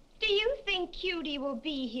 Do you think Cutie will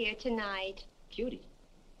be here tonight? Cutie?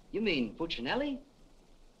 You mean Puccinelli?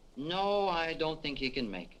 No, I don't think he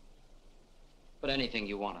can make it. But anything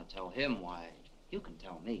you want to tell him, why, you can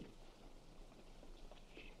tell me.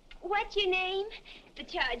 What's your name? The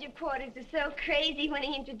charge of quarters is so crazy when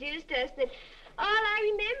he introduced us that all I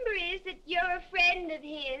remember is that you're a friend of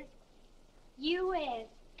his. U.S.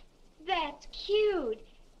 That's cute.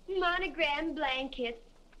 Monogram blankets.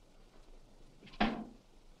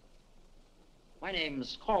 My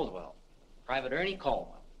name's Caldwell, Private Ernie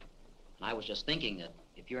Caldwell. And I was just thinking that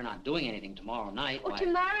if you're not doing anything tomorrow night, Oh, why...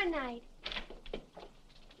 tomorrow night.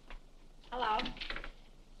 Hello.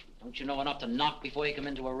 Don't you know enough to knock before you come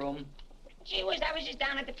into a room? Gee whiz, I was just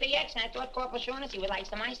down at the PX and I thought Corporal Shaughnessy would like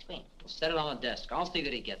some ice cream. Well, set it on the desk. I'll see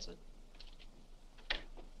that he gets it.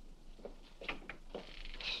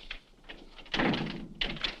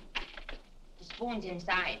 The spoon's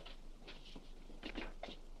inside.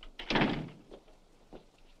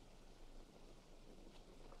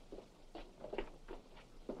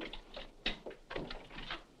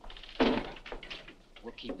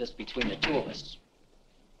 We'll keep this between the two of us.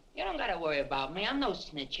 You don't gotta worry about me. I'm no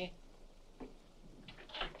snitcher.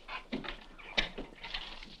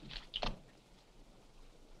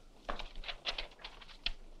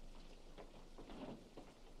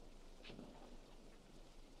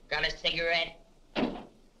 Got a cigarette?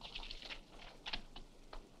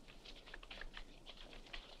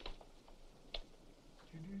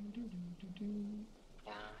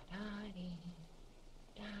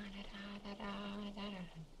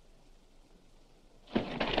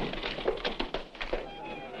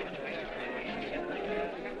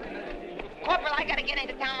 Corporal, I gotta get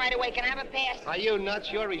into town right away. Can I have a pass? Are you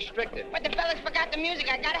nuts? You're restricted. But the fellas forgot the music.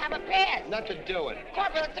 I gotta have a pass. Nothing doing.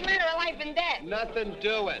 Corporal, it's a matter of life and death. Nothing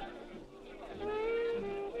doing.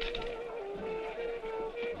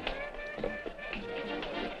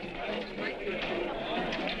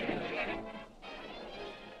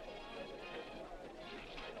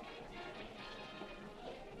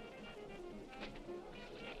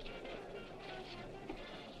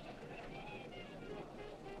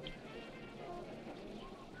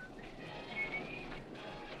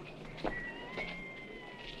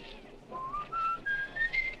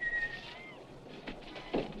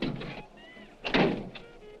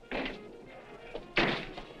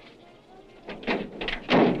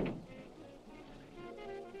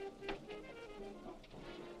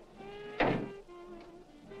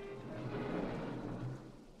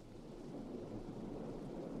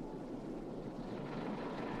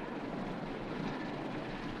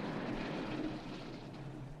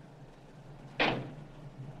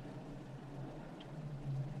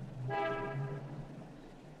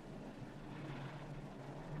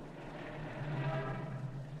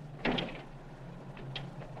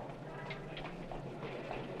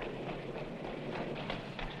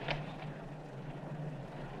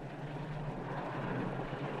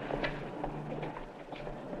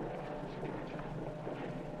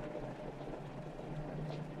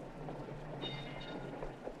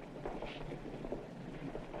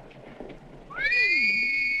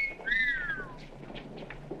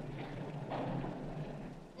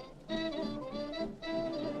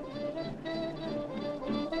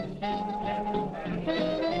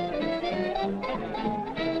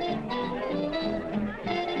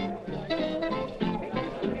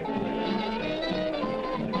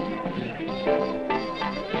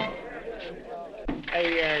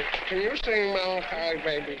 Can you sing Melancholy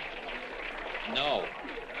Baby? No.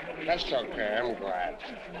 That's okay, I'm glad.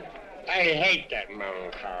 I hate that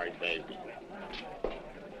Melancholy Baby.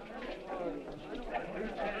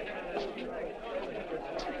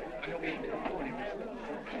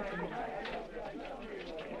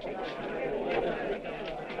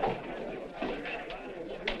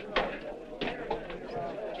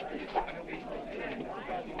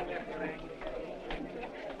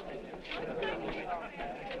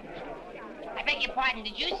 I beg your pardon,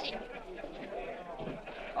 did you see?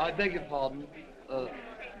 I beg your pardon.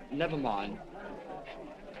 Never mind.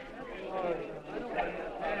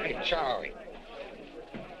 Hey, Charlie.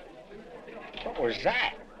 What was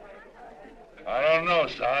that? I don't know,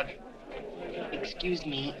 Sarge. Excuse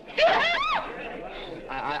me.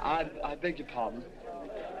 I beg your pardon.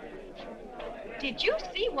 Did you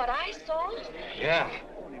see what I saw? Yeah.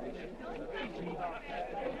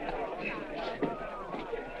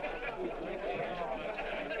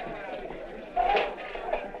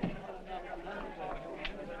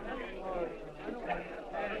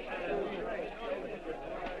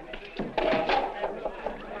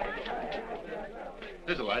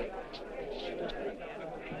 Here's a light.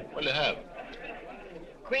 What'll you have?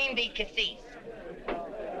 Cream de cassis.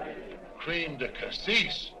 Cream de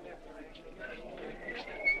cassis.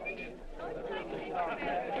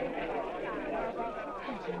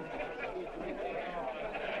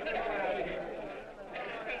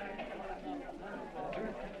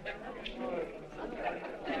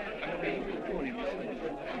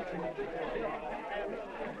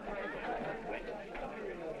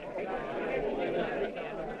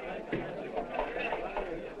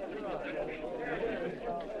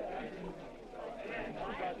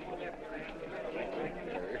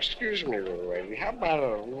 Excuse me, little lady. How about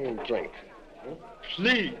a little drink? Huh?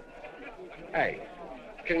 Please. Hey,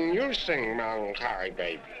 can you sing Melancholy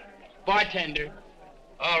Baby? Bartender.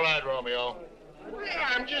 All right, Romeo. Yeah,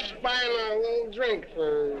 I'm just buying a little drink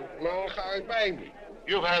for Melancholy Baby.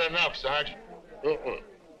 You've had enough, Sarge.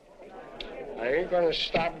 I ain't gonna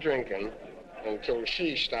stop drinking until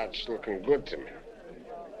she starts looking good to me.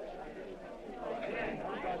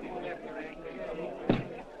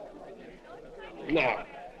 Now,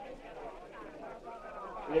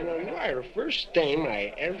 you know, you are the first dame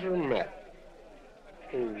I ever met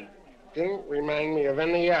who didn't remind me of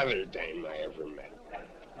any other dame I ever met.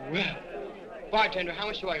 Well, bartender, how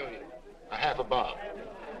much do I owe you? A half a bob.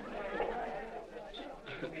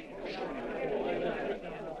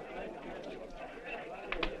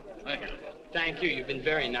 Thank you. You've been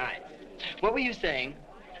very nice. What were you saying?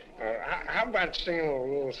 How about singing a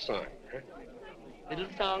little song? Huh? Little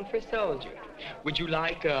song for soldier. Would you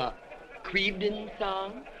like a Creebden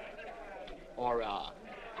song? Or a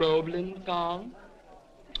Croblin song?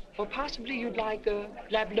 Or possibly you'd like a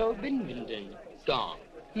Lablo-Binbinden song?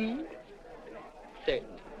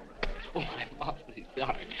 Certainly. Oh, I'm awfully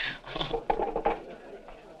sorry.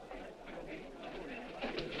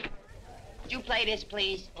 Would you play this,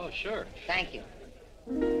 please? Oh, sure. Thank you.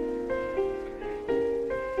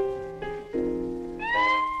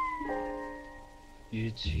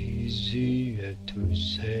 It's easier to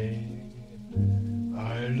say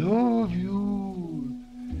I love you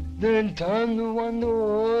than to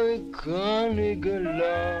wonder can I get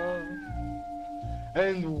love.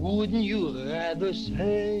 And wouldn't you rather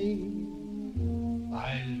say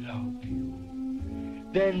I love you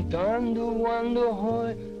than to wonder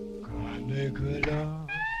how can I get love?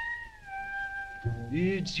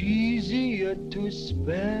 It's easier to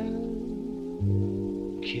spell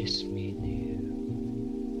kiss me dear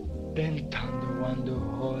than to wonder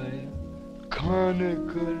how can I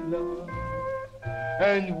get love.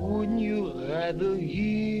 And wouldn't you rather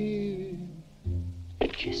hear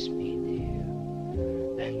kiss me dear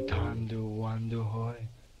than to wonder how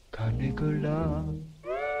can I get love?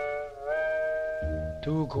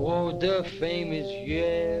 To quote the famous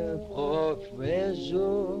Yale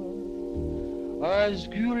professor,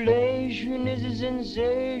 osculation is a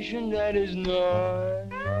sensation that is not.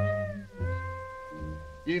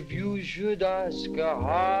 If you should ask a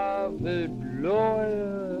Harvard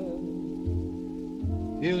lawyer,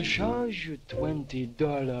 he'll charge you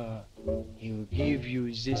 $20. He'll give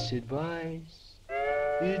you this advice.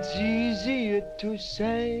 It's easier to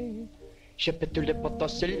say. Je peux tout le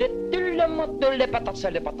potasser, tout le monde, tout le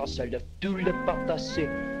potasser, tout le potasser.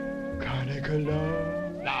 Can I get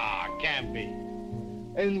love? Nah, can't be.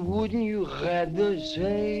 And wouldn't you rather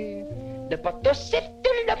say le potasser,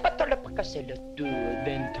 tout le potasser, tout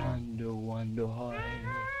than tender wonder how,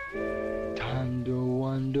 tender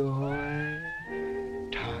wonder how,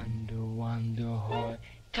 tender wonder how.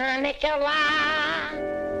 Can I get love?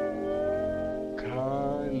 Can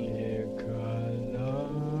I get love?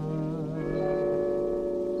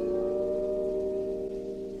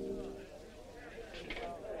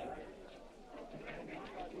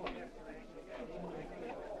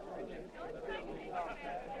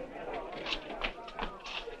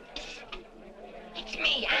 It's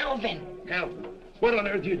me, Alvin. Alvin, what on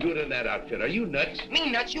earth are you doing in that outfit? Are you nuts?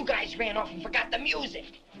 Me nuts, you guys ran off and forgot the music.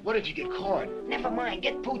 What if you get caught? Never mind.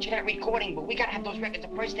 Get Pooch in that recording booth. We gotta have those records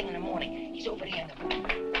the first thing in the morning. He's over there in the booth.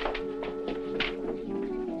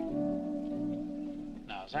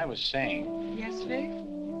 Now, as I was saying... Yes, Vic?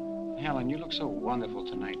 Helen, you look so wonderful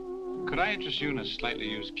tonight. Could I interest you in a slightly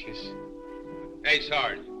used kiss? Hey,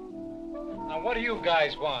 Sarge. Now, what do you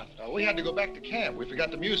guys want? We had to go back to camp. We forgot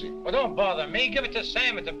the music. Well, don't bother me. Give it to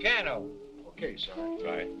Sam at the piano. Okay, Sarge.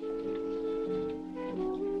 Right.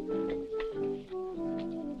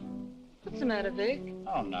 What's the matter, Vic?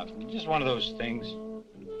 Oh, nothing. Just one of those things.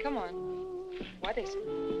 Come on. What is it?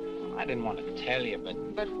 Well, I didn't want to tell you,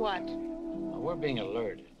 but But what? we're being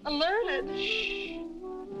alerted. Alerted? Shh.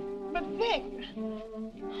 But Vic,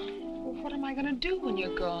 well, what am I gonna do when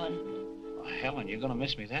you're gone? Well, Helen, you're gonna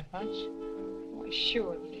miss me that much? Why,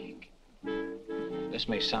 sure, Vic. This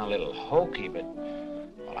may sound a little hokey, but,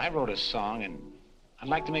 well, I wrote a song, and I'd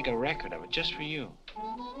like to make a record of it just for you.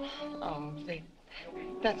 Oh, Vic,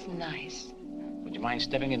 that's nice. Would you mind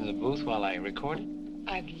stepping into the booth while I record it?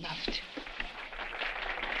 I'd love to.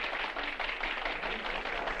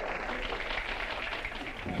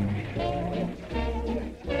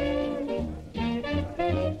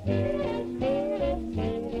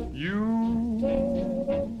 You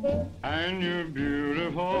and your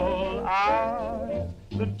beautiful eyes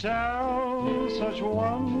that tell such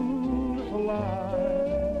wonderful lies.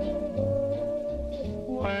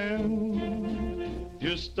 When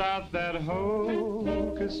you start that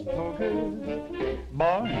hocus pocus,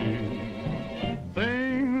 boy,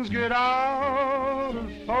 things get out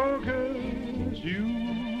of focus. You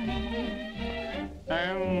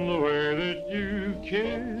and the way that you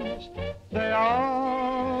kiss, they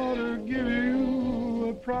ought to give you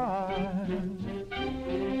a prize.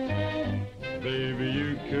 Baby,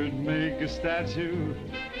 you could make a statue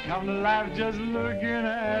come to life just looking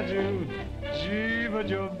at you. Gee, but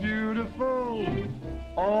you're beautiful.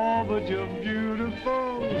 Oh, but you're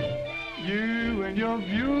beautiful. You and your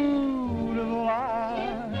beautiful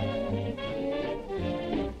eyes.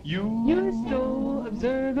 You're so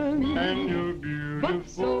observant, and you're beautiful, but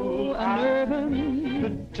so unnerving. The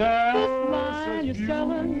tell this line you're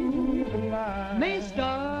selling may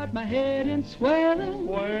start my head in swelling.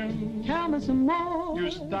 When tell me some more.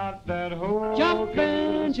 You start that whole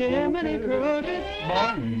jumping Jiminy Cricket,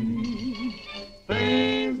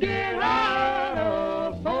 things get out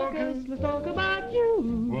of focus. Let's talk about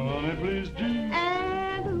you. Well, please do.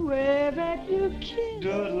 And the way that you kiss.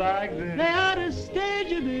 Do it like this. They ought to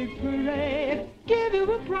stage a big parade. Give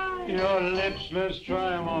you a prize. Your lips, let's try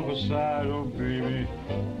them off a side, oh baby.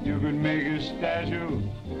 You could make a statue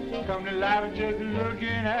come to life just looking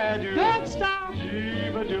at you. Don't stop. Gee,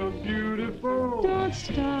 but you're beautiful. Don't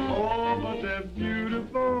stop. Oh, but they're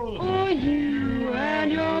beautiful. Oh, you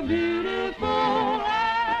and your beautiful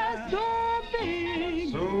eyes, so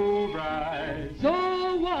big, so bright,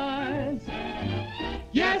 so wise.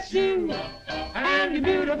 Yes, you and your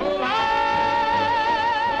beautiful eyes.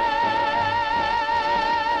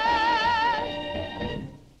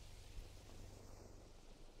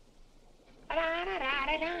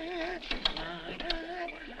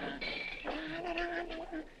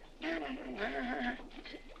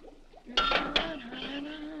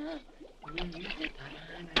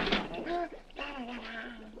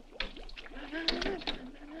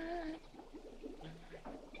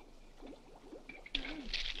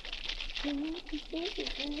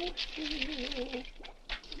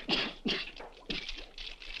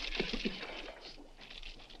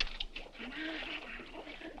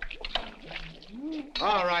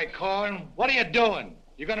 All right, Korwin, what are you doing?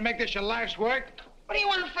 You gonna make this your life's work? What do you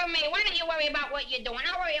want from me? Why don't you worry about what you're doing?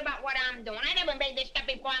 I'll worry about what I'm doing. I never made this stuff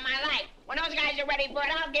before in my life. When those guys are ready for it,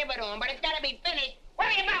 I'll give it to them. But it's got to be finished.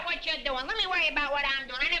 Worry about what you're doing. Let me worry about what I'm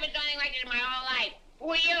doing. I never saw anything like this in my whole life. Who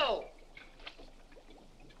are you?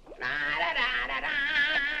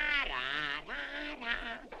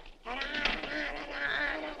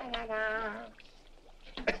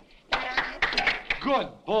 Good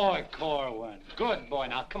boy, Korwin. Good boy.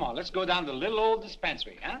 Now, come on, let's go down to the little old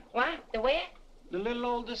dispensary, huh? What? The where? The little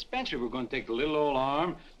old dispensary. We're going to take the little old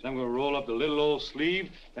arm, then we'll roll up the little old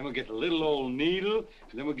sleeve, then we'll get the little old needle,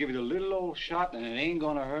 and then we'll give you the little old shot, and it ain't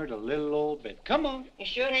going to hurt a little old bit. Come on. You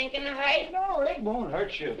sure it ain't gonna hurt? No, it won't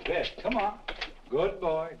hurt you a bit. Come on. Good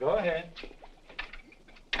boy. Go ahead.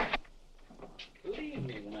 Believe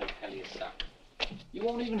me when I tell you something. You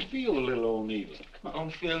won't even feel the little old needle. I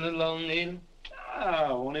don't feel a little old needle.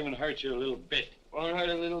 Ah, won't even hurt you a little bit. Won't hurt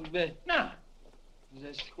a little bit. Nah. Is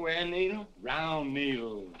that square needle? Round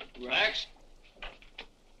needle. Relax.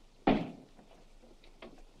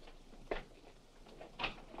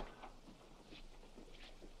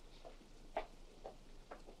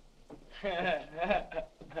 Now,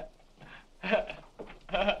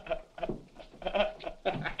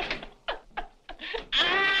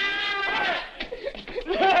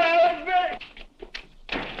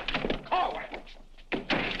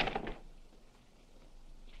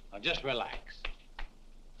 just relax.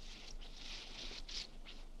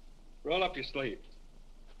 Roll up your sleeve.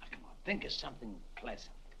 Now, come on, think of something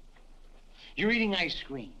pleasant. You're eating ice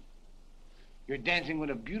cream. You're dancing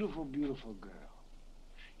with a beautiful, beautiful girl.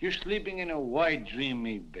 You're sleeping in a white,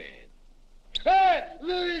 dreamy bed. I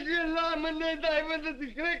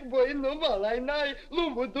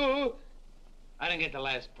didn't get the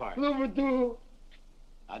last part. Now,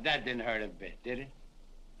 that didn't hurt a bit, did it?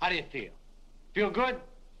 How do you feel? Feel good?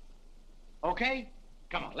 Okay?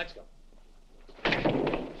 Come on, let's go.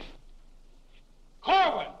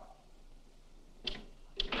 Korwin!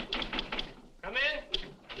 Come in.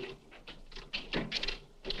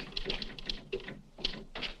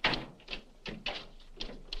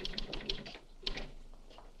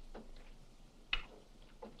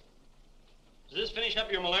 Does this finish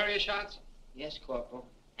up your malaria shots? Yes, Corporal.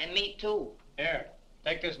 And me, too. Here,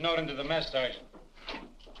 take this note into the mess sergeant.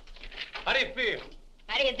 How do you feel?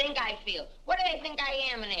 How do you think I feel? What do they think I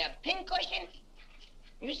am in there, a pincushion?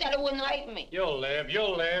 You said it wouldn't hurt me. You'll live,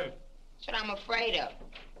 you'll live. That's what I'm afraid of.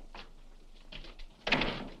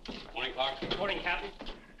 Morning, Clark. Morning, Captain.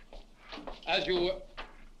 As you...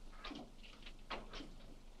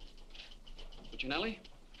 Puccinelli,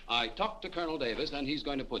 I talked to Colonel Davis, and he's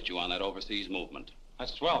going to put you on that overseas movement.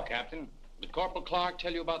 That's swell, Captain. Did Corporal Clark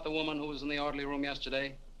tell you about the woman who was in the orderly room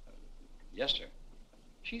yesterday? Yes, sir.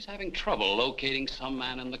 She's having trouble locating some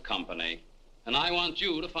man in the company, and I want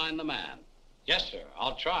you to find the man. Yes, sir.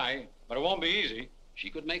 I'll try, but it won't be easy.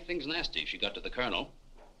 She could make things nasty if she got to the colonel.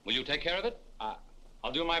 Will you take care of it?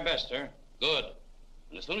 I'll do my best, sir. Good.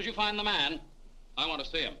 And as soon as you find the man, I want to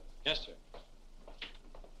see him. Yes, sir.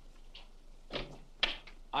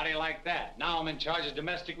 How do you like that? Now I'm in charge of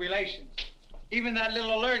domestic relations. Even that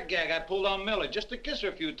little alert gag I pulled on Miller, just to kiss her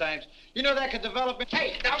a few times. You know that could develop...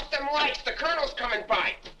 Hey, douse them lights. The colonel's coming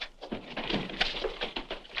by.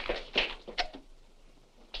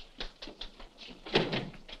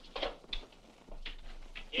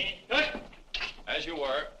 As you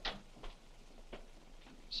were.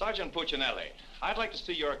 Sergeant Puccinelli, I'd like to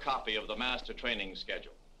see your copy of the master training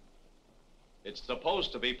schedule. It's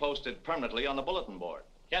supposed to be posted permanently on the bulletin board.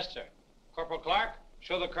 Yes, sir. Corporal Clark,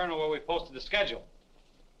 show the colonel where we posted the schedule.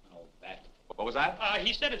 Oh, that. What was that?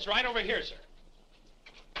 He said it's right over here, sir.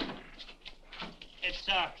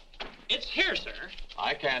 It's here, sir.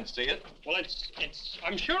 I can't see it. Well,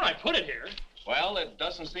 I'm sure I put it here. Well, it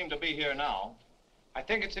doesn't seem to be here now. I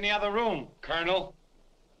think it's in the other room, Colonel.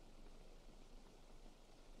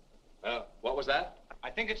 What was that? I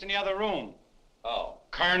think it's in the other room. Oh.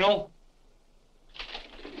 Colonel.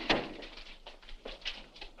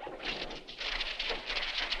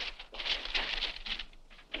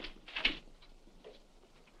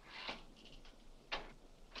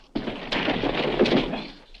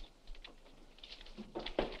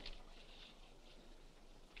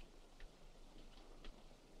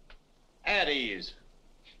 At ease.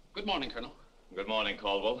 Good morning, Colonel. Good morning,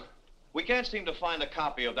 Caldwell. We can't seem to find a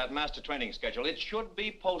copy of that master training schedule. It should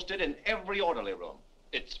be posted in every orderly room.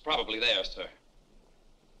 It's probably there, sir.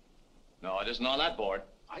 No, it isn't on that board.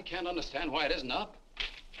 I can't understand why it isn't up.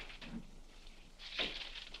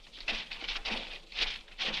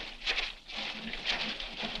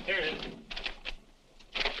 Here it is.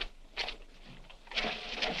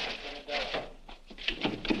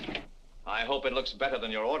 I hope it looks better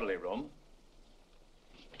than your orderly room.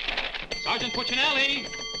 Sergeant Puccinelli!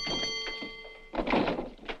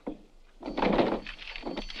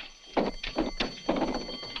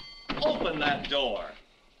 Open that door.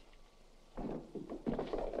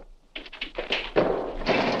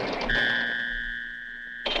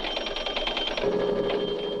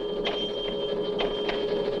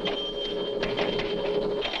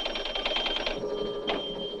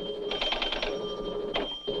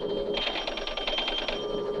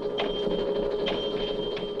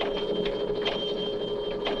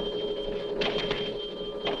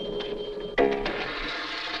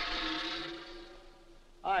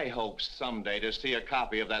 I hope someday to see a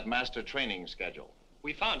copy of that master training schedule.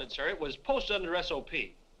 We found it, sir. It was posted under SOP.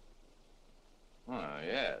 Oh,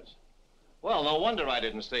 yes. Well, no wonder I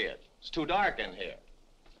didn't see it. It's too dark in here.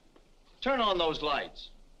 Turn on those lights.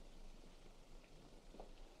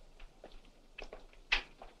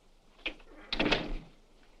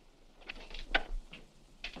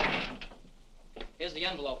 Here's the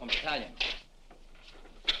envelope from battalion.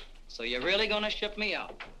 So you're really gonna ship me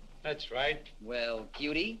out? That's right. Well,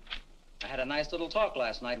 cutie, I had a nice little talk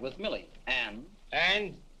last night with Millie. And?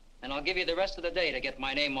 And I'll give you the rest of the day to get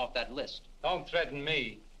my name off that list. Don't threaten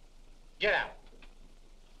me. Get out.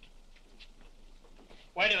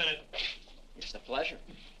 Wait a minute. It's a pleasure.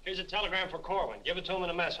 Here's a telegram for Korwin. Give it to him in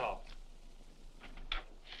the mess hall.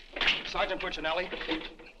 Sergeant Puccinelli,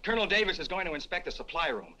 Colonel Davis is going to inspect the supply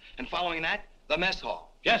room, and following that, the mess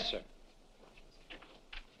hall. Yes, sir.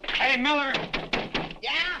 Hey, Miller!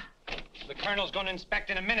 Yeah? The colonel's going to inspect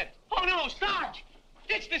in a minute. Oh, no, Sarge!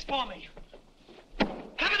 Ditch this for me.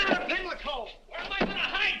 Coming out of Pimlico. Where am I going to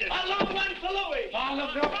hide this? A long one for Louis. Oh,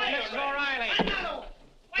 look up for Mrs. O'Reilly.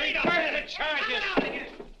 Wait a minute. Charges.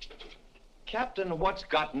 Captain, what's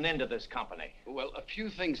gotten into this company? Well, a few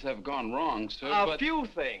things have gone wrong, sir, A few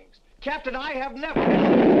things. Captain, I have never...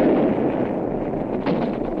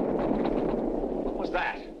 What was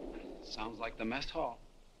that? Sounds like the mess hall.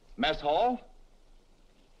 Mess hall?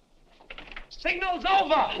 Signal's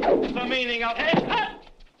over. The meaning of it?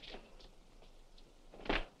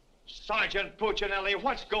 Sergeant Puccinelli,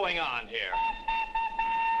 what's going on here?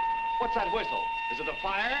 What's that whistle? Is it a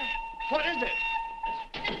fire? What is it?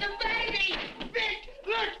 It's a baby! Vic,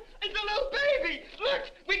 look! It's a little baby!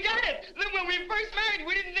 Look! We got it! Look, when we first married,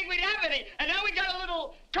 we didn't think we'd have any. And now we got a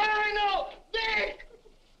little Colonel Vic!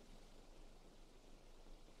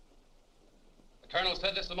 The colonel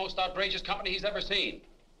said this is the most outrageous company he's ever seen.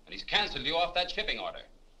 And he's canceled you off that shipping order.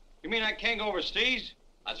 You mean I can't go overseas?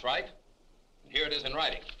 That's right. And here it is in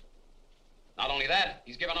writing. Not only that,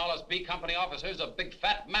 he's given all us B Company officers a big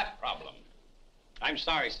fat map problem. I'm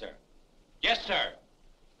sorry, sir. Yes, sir.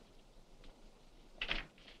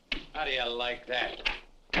 How do you like that?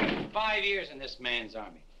 5 years in this man's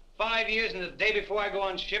army. 5 years, and the day before I go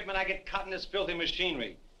on shipment, I get caught in this filthy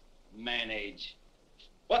machinery. Man age.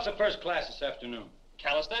 What's the first class this afternoon?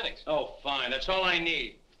 Calisthenics. Oh, fine. That's all I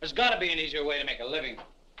need. There's got to be an easier way to make a living.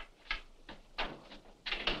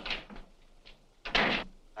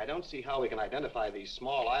 I don't see how we can identify these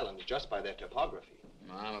small islands just by their topography.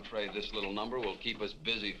 I'm afraid this little number will keep us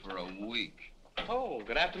busy for a week. Oh,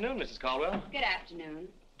 good afternoon, Mrs. Caldwell. Good afternoon.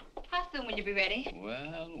 How soon will you be ready?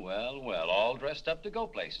 Well, all dressed up to go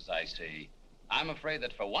places, I see. I'm afraid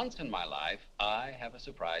that for once in my life, I have a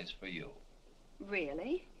surprise for you.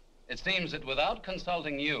 Really? It seems that without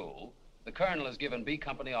consulting you, the colonel has given B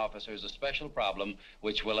Company officers a special problem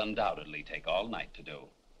which will undoubtedly take all night to do.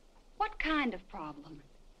 What kind of problem?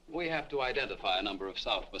 We have to identify a number of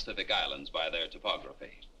South Pacific islands by their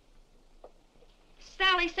topography.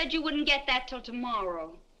 Sally said you wouldn't get that till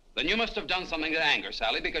tomorrow. Then you must have done something to anger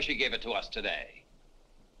Sally because she gave it to us today.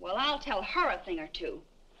 Well, I'll tell her a thing or two.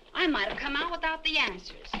 I might have come out without the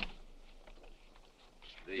answers.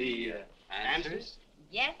 The answers?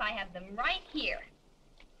 Yes, I have them right here.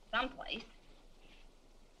 Someplace.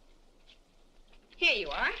 Here you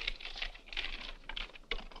are.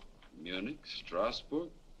 Munich, Strasbourg.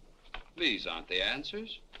 These aren't the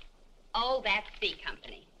answers. Oh, that's C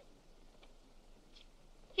Company.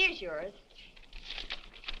 Here's yours.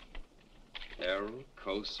 Errol,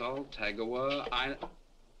 Kosal, Tagawa,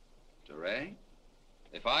 DeRay?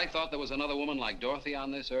 If I thought there was another woman like Dorothy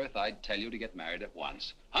on this earth, I'd tell you to get married at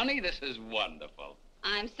once. Honey, this is wonderful.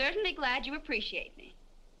 I'm certainly glad you appreciate me.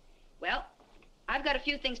 Well, I've got a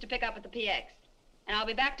few things to pick up at the PX, and I'll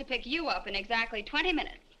be back to pick you up in exactly 20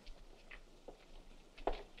 minutes.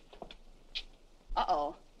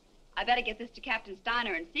 Uh-oh. I better get this to Captain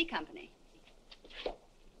Steiner and C Company.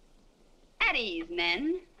 At ease,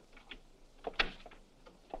 men.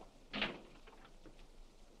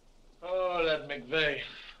 Oh, that McVey.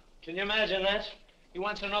 Can you imagine that? He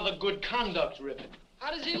wants another good conduct ribbon.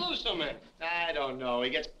 How does he lose so many? I don't know. He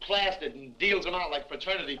gets plastered and deals them out like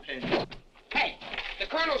fraternity pins. Hey, the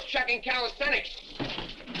colonel's checking calisthenics.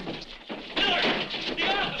 Miller! The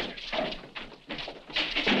officer!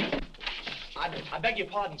 I beg your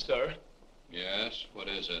pardon, sir. Yes, what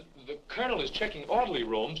is it? The colonel is checking orderly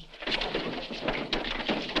rooms.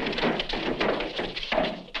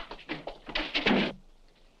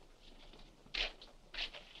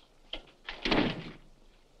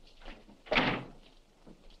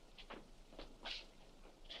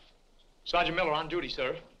 Sergeant Miller on duty,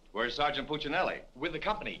 sir. Where's Sergeant Puccinelli? With the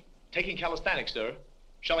company. Taking calisthenics, sir.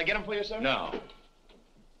 Shall I get him for you, sir? No.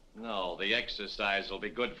 No, the exercise will be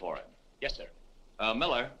good for him. Yes, sir.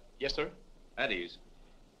 Miller. Yes, sir. At ease.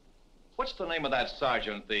 What's the name of that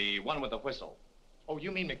sergeant, the one with the whistle? Oh,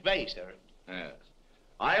 you mean McVey, sir? Yes.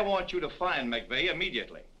 I want you to find McVey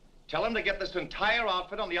immediately. Tell him to get this entire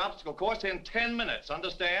outfit on the obstacle course in 10 minutes,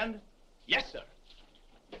 understand? Yes, sir.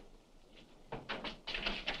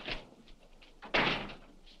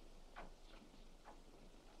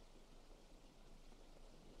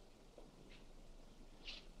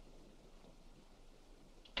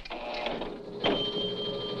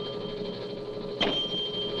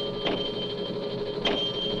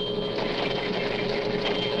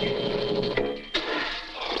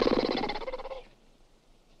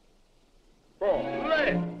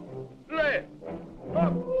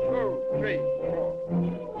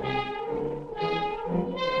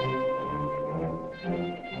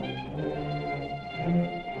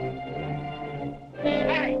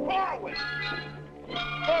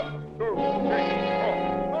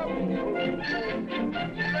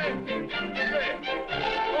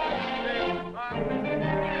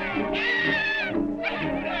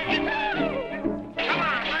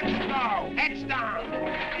 Heads down.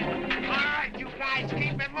 All right, you guys,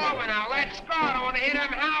 keep it moving now. Let's go. I don't want to hit them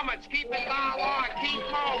helmets. Keep it down low. Keep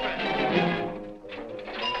moving.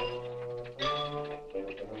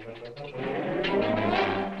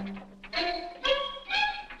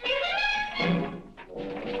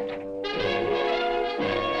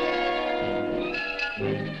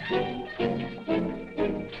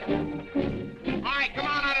 All right, come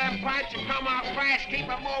on out of them pipes and come out fast. Keep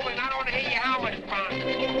it moving. I don't want to hear your helmets pound.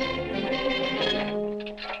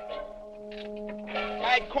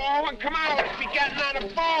 Hey, Korwin, come on. Let's be getting on the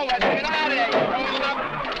phone. Let's get out of here.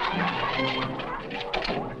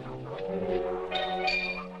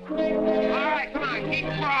 All right, come on. Keep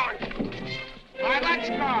rolling. All right, let's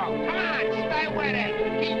go. Come on. Stay with it.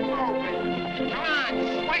 Keep moving. Come on.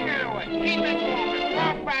 Swing into it. Keep it moving.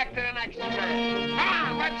 Walk back to the next turn. Come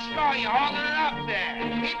on. Let's go. You're holding it up there.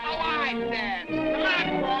 Keep alive there. Come on,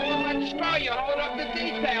 Korwin. Let's go. You're holding up the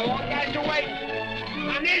detail. All guys are waiting.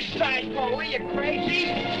 On this side, Korwin, you crazy?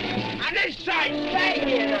 On this side, stay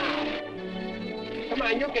here now. Come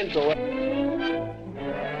on, you can do it.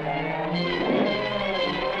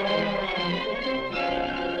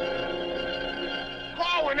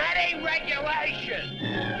 Korwin, that ain't regulation.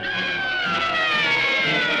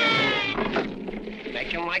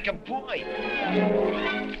 Make him like a boy.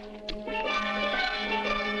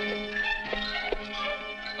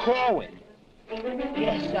 Korwin.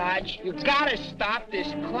 Yes, Sarge, you gotta stop this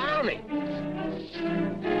clowning.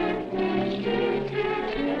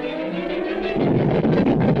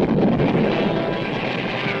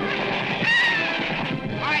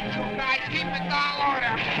 All right, you guys, keep it down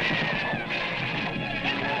order.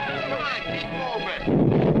 Come on, keep moving.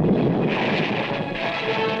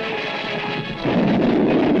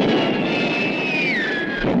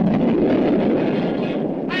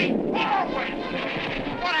 Hey, Korwin!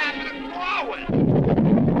 What happened to Korwin?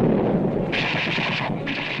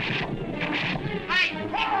 Hey,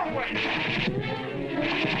 Korwin!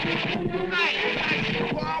 Hey,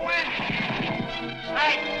 Korwin!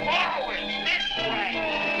 Hey, Korwin, this way!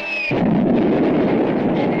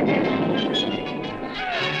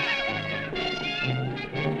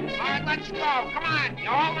 All right, let's go. Come on,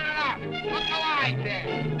 you're holding it up. Look alive there.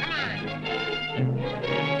 Come on.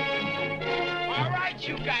 All right,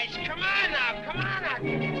 you guys, come on now. Come on now.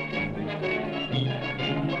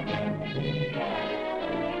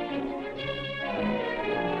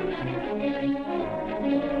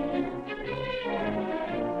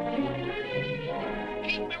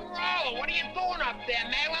 Keep it rolling. What are you doing up there,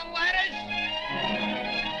 mailing letters?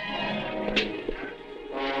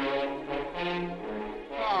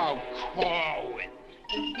 Oh, Korwin.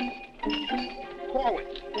 Korwin.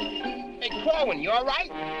 Hey, Korwin, you all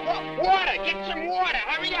right? Water. Get some water.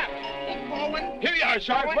 Hurry up. Hey, Korwin. Here you are,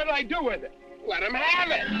 Sarge. What did I do with it? Let him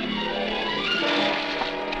have it.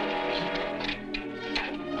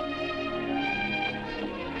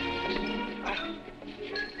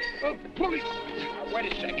 Oh, police. Wait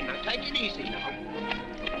a second. Now, take it easy now.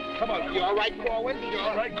 Come on. You all right, Korwin? You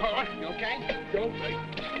all right, Korwin? You okay? Okay.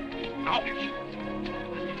 Ouch.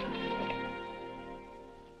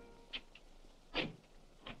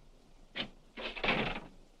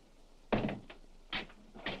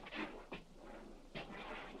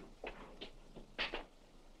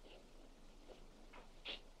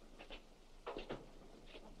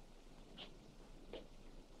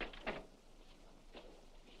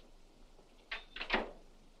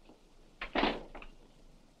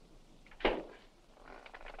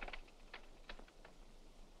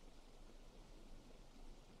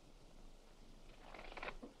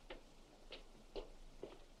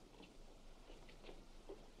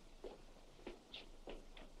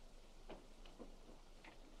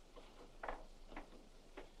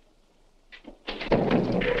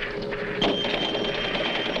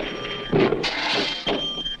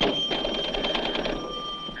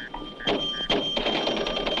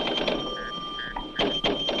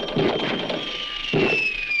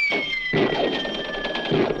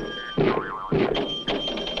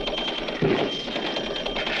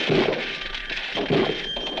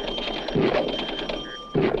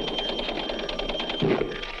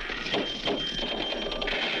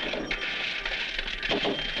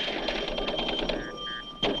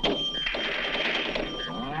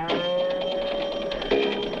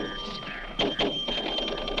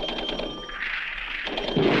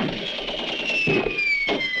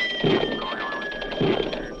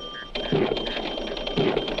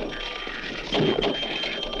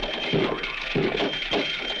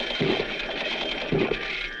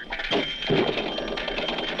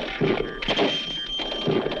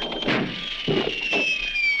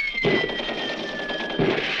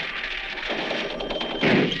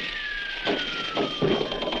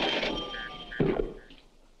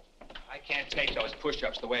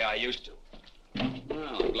 push-ups the way I used to.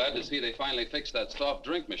 Well, I'm glad to see they finally fixed that soft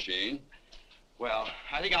drink machine. Well,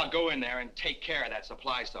 I think I'll go in there and take care of that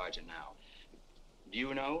supply sergeant now. Do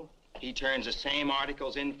you know, he turns the same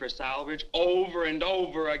articles in for salvage over and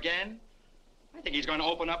over again. I think he's going to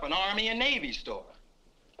open up an Army and Navy store.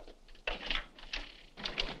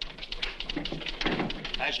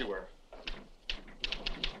 As you were.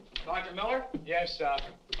 Sergeant Miller? Yes, sir.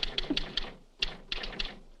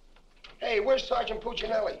 Hey, where's Sergeant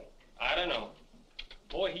Puccinelli? I don't know.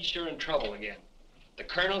 Boy, he's sure in trouble again. The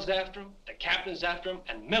colonel's after him, the captain's after him,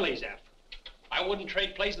 and Millie's after him. I wouldn't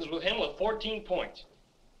trade places with him with 14 points.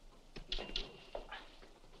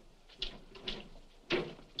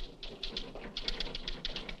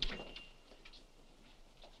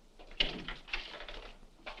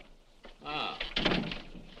 Ah.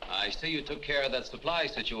 I see you took care of that supply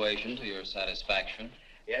situation to your satisfaction.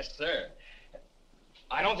 Yes, sir.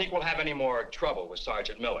 I don't think we'll have any more trouble with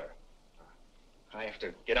Sergeant Miller. I have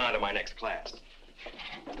to get on to my next class.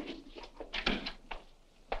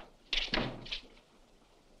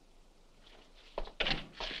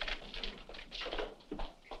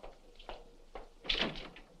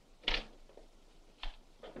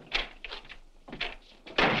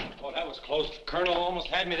 Oh, that was close. Colonel almost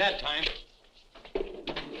had me that time.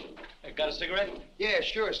 Hey, got a cigarette? Yeah,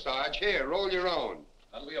 sure, Sarge. Here, roll your own.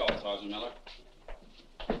 That'll be all, Sergeant Miller.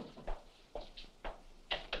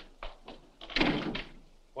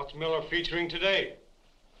 What's Miller featuring today?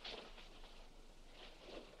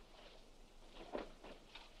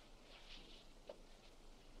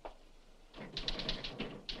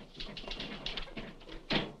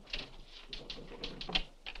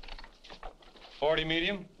 .40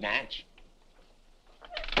 medium? Match.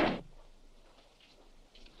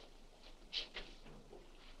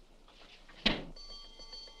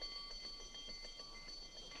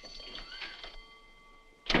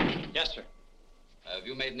 Yes, sir. Have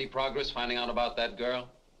you made any progress finding out about that girl?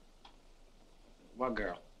 What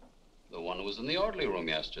girl? The one who was in the orderly room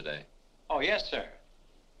yesterday. Oh, yes, sir.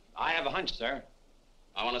 I have a hunch, sir.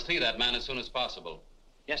 I want to see that man as soon as possible.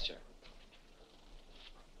 Yes, sir.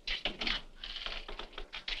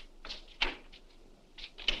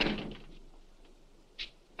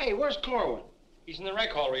 Hey, where's Korwin? He's in the rec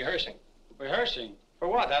hall rehearsing. Rehearsing? For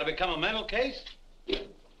what? That'll become a mental case?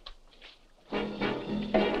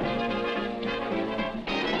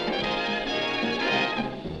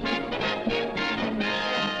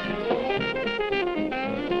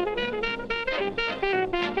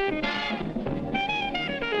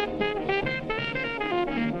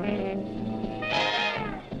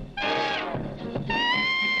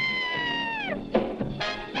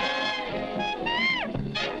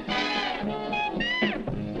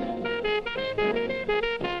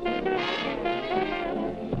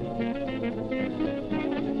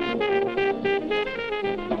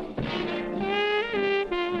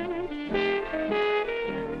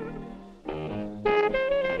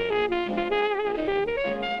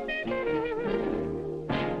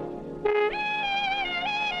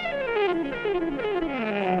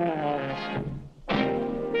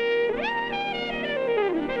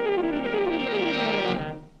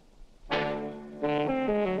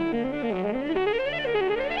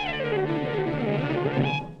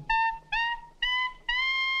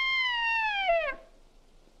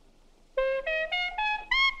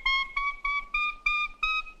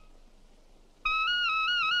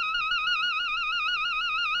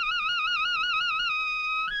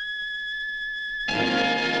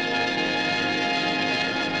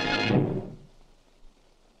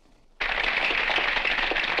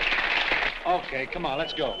 Okay, come on,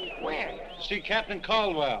 let's go. Where? See Captain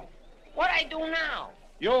Caldwell. What I do now?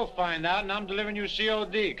 You'll find out, and I'm delivering you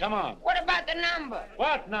COD. Come on. What about the number?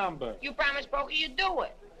 What number? You promised Pokey you'd do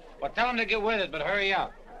it. Well, tell him to get with it, but hurry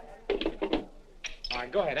up. All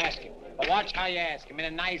right, go ahead, ask him. But watch how you ask him, in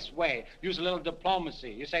a nice way. Use a little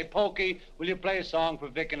diplomacy. You say, Pokey, will you play a song for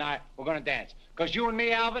Vic and I? We're going to dance. Because you and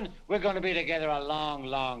me, Alvin, we're going to be together a long,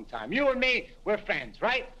 long time. You and me, we're friends,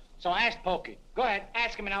 right? So ask Pokey. Go ahead,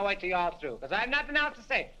 ask him, and I'll wait till you're all through. Because I have nothing else to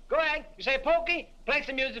say. Go ahead. You say, Pokey, play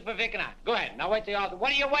some music for Vic and I. Go ahead, and I'll wait till you're all through.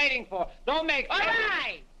 What are you waiting for? Don't make... All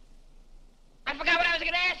right. I forgot what I was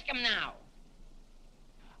going to ask him now.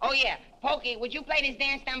 Oh, yeah. Pokey, would you play this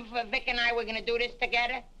dance number for Vic and I? We're going to do this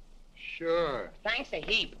together? Sure. Thanks a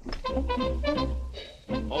heap.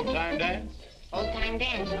 Old-time dance? Old-time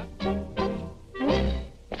dance, huh?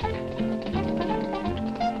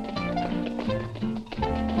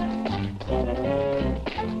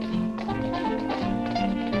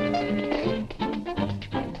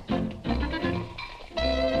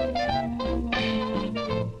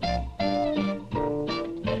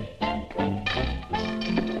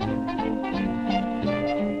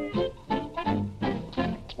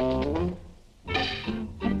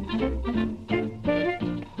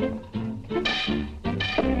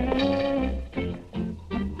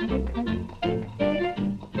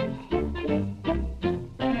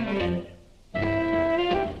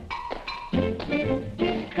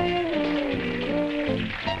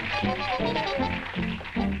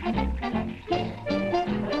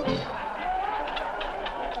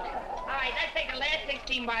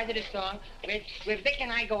 bars of the song, where Vic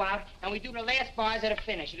and I go out, and we do the last bars of the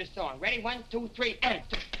finish of the song. Ready? 1, 2, 3, and...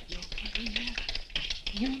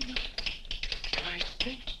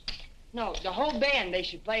 No, the whole band, they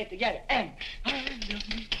should play it together. And...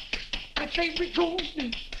 I say we go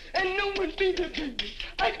and no one be the baby.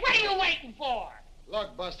 What are you waiting for?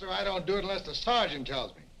 Look, Buster, I don't do it unless the sergeant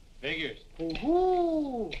tells me. Figures.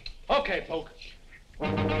 Ooh. Okay, Poke.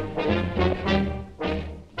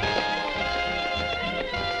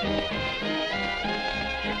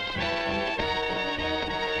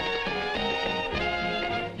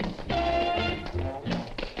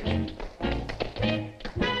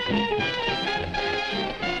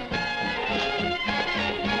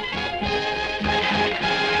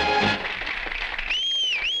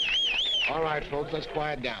 All right, folks, let's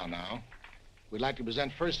quiet down now. We'd like to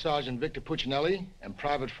present First Sergeant Victor Puccinelli and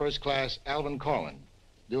Private First Class Alvin Korwin,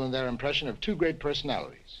 doing their impression of two great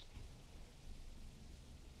personalities.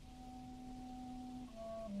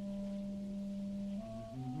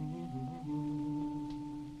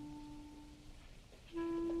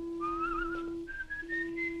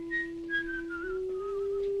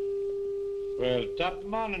 Well, top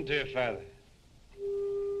morning to you, Father.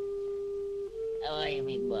 How are you,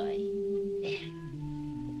 me boy?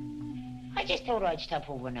 I just thought I'd stop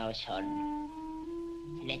over now, son,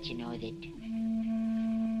 to let you know that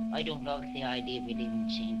I don't like the idea of you leaving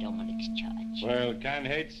St. Dominic's Church. Well, can't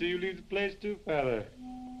hate to see you leave the place too, Father.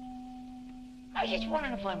 I was just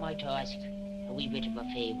wondering if I might ask a wee bit of a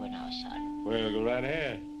favor now, son. Well, go right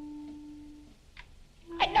ahead.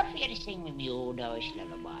 I'd love for you to sing with me old Irish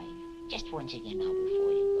lullaby, just once again now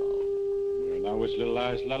before you Well, now which little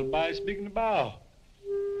Irish lullaby is speaking about? go.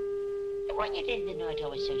 The one you did the night I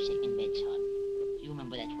was so sick in bed, son. You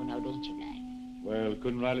remember that one now, don't you, lad? Well,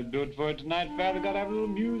 couldn't rightly do it for you tonight, Father. Gotta have a little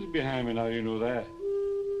music behind me now, you know that.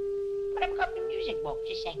 But I've got the music book.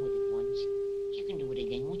 Just sang with it once. You can do it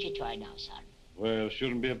again. Won't you try now, son? Well,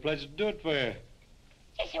 shouldn't be a pleasure to do it for you.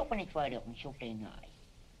 Just open it right up and she'll play nice.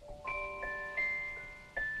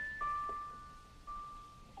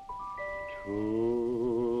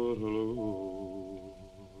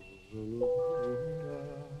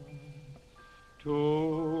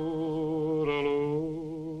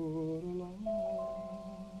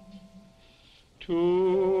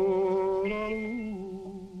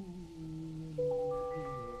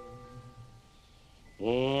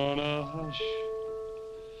 Wanna hush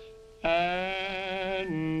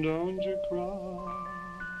and don't you cry.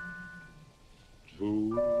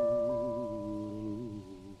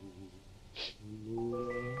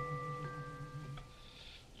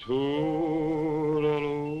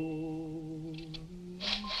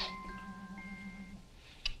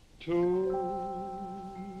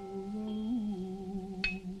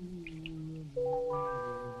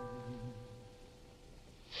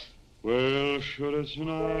 Well, should it's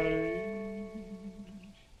night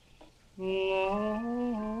long,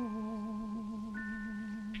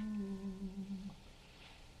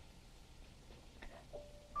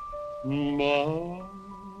 but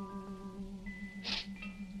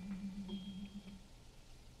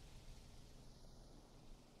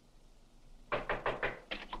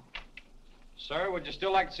Sir, would you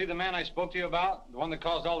still like to see the man I spoke to you about? The one that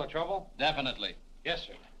caused all the trouble? Definitely. Yes,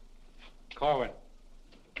 sir. Korwin,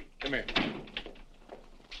 come here.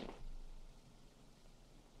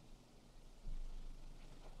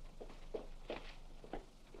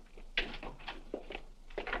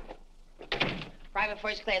 Private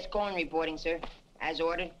First Class Korwin reporting, sir. As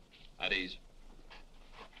ordered. At ease.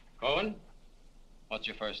 Cohen, what's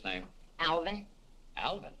your first name? Alvin.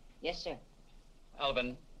 Alvin. Yes, sir.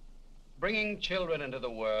 Alvin, bringing children into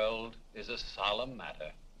the world is a solemn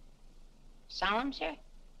matter. Solemn, sir?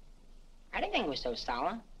 I didn't think it was so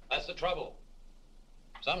solemn. That's the trouble.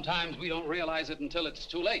 Sometimes we don't realize it until it's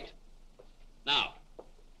too late. Now,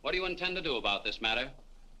 what do you intend to do about this matter?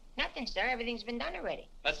 Nothing, sir. Everything's been done already.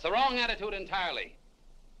 That's the wrong attitude entirely.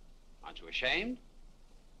 Aren't you ashamed?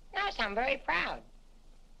 No, sir, I'm very proud.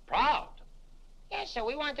 Proud? Yes, sir.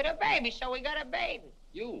 We wanted a baby, so we got a baby.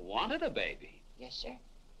 You wanted a baby? Yes, sir.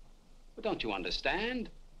 But don't you understand?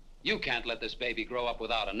 You can't let this baby grow up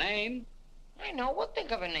without a name. I know. We'll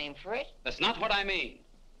think of a name for it. That's not what I mean.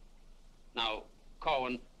 Now,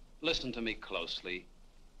 Korwin, listen to me closely.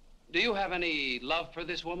 Do you have any love for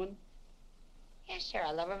this woman? Yes, sir.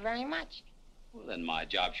 I love her very much. Well, then my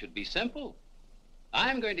job should be simple.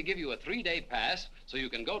 I'm going to give you a 3-day pass so you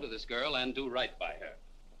can go to this girl and do right by her.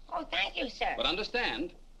 Oh, thank you, sir. But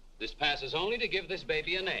understand, this pass is only to give this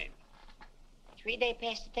baby a name. 3-day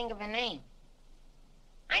pass to think of a name.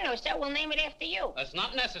 I know, sir. We'll name it after you. That's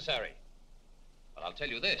not necessary. But I'll tell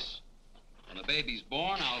you this. When the baby's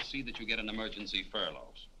born, I'll see that you get an emergency furlough.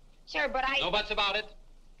 Sir, but I... No buts about it.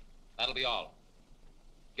 That'll be all.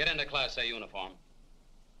 Get into Class A uniform.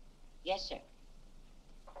 Yes, sir.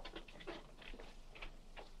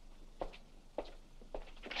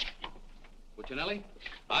 Puccinelli,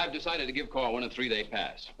 I've decided to give Korwin a 3-day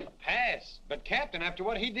pass. Pass? But, Captain, after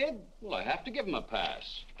what he did? Well, I have to give him a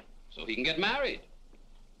pass so he can get married.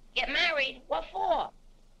 Get married? What for?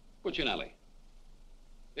 Puccinelli,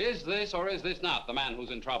 is this or is this not the man who's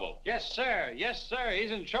in trouble? Yes, sir. Yes, sir.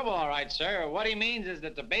 He's in trouble, all right, sir. What he means is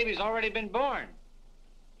that the baby's already been born.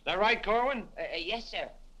 Is that right, Korwin? Yes, sir.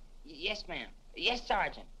 Yes, ma'am. Yes,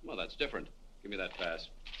 Sergeant. Well, that's different. Give me that pass.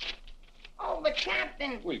 Oh, but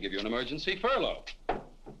Captain... We'll give you an emergency furlough.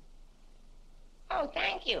 Oh,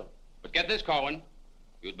 thank you. But get this, Korwin.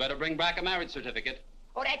 You'd better bring back a marriage certificate.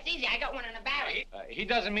 Oh, that's easy. I got one in the barrel. He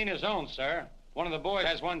doesn't mean his own, sir. One of the boys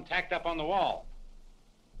has one tacked up on the wall.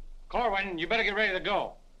 Korwin, you better get ready to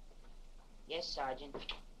go. Yes, Sergeant.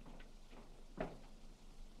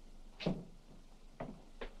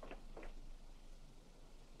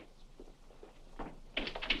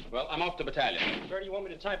 Well, I'm off to battalion. Sir, do you want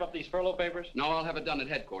me to type up these furlough papers? No, I'll have it done at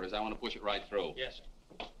headquarters. I want to push it right through. Yes,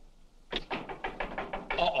 sir.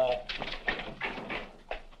 Uh-oh.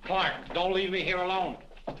 Clark, don't leave me here alone.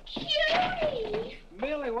 Cutie!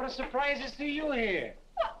 Millie, what a surprise to see you here.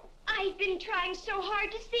 Well, I've been trying so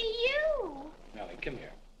hard to see you. Millie, come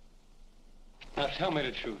here. Now, tell me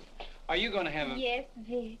the truth. Are you going to have a... Yes,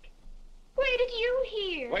 Vic. Where did you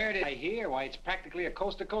hear? Where did I hear? Why, it's practically a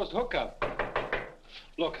coast-to-coast hookup.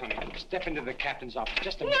 Look, honey, step into the captain's office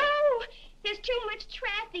just a minute. No! There's too much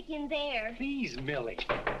traffic in there. Please, Millie.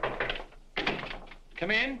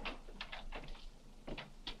 Come in.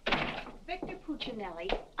 Victor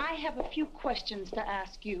Puccinelli, I have a few questions to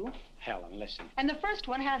ask you. Helen, listen. And the first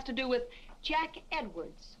one has to do with Jack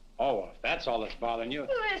Edwards. Oh, if that's all that's bothering you.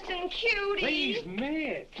 Listen, Cutie. Please,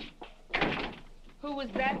 miss. Who was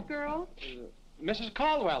that girl? Mrs.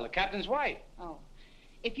 Caldwell, the captain's wife. Oh.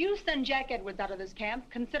 If you send Jack Edwards out of this camp,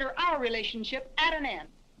 consider our relationship at an end.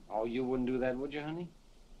 Oh, you wouldn't do that, would you, honey?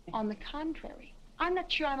 On the contrary. I'm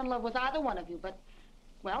not sure I'm in love with either one of you, but,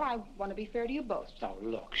 well, I want to be fair to you both. Oh,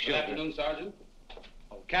 look, Good afternoon, Sergeant.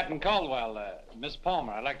 Oh, Captain Caldwell, Miss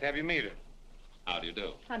Palmer, I'd like to have you meet her. How do you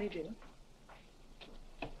do? How do you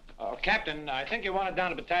do? Oh, Captain, I think you want it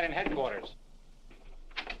down to battalion headquarters.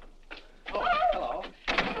 Oh, hello.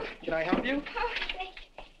 Can I help you? Oh, thank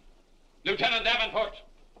you. Lieutenant Davenport.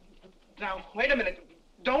 Now, wait a minute.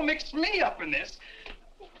 Don't mix me up in this.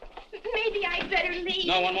 Maybe I'd better leave.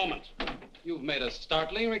 No, one moment. You've made a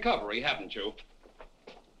startling recovery, haven't you?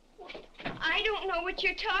 I don't know what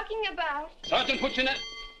you're talking about. Sergeant Puccinelli.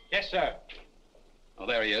 Yes, sir. Oh,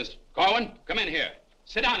 there he is. Korwin, come in here.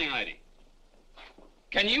 Sit down, young lady.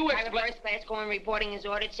 Can you Private explain... First Class Korwin reporting is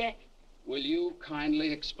ordered, sir. Will you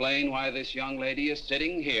kindly explain why this young lady is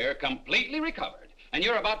sitting here completely recovered, and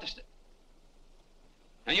you're about to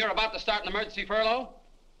start an emergency furlough?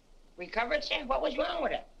 Recovered, sir? What was wrong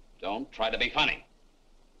with her? Don't try to be funny.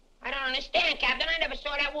 I don't understand, Captain. I never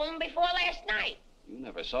saw that woman before last night. You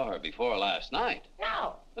never saw her before last night.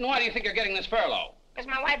 No, Then why do you think you're getting this furlough? because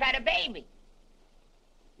my wife had a baby.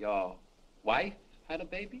 Your wife had a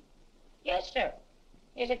baby? Yes, sir.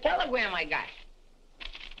 Here's a telegram I got.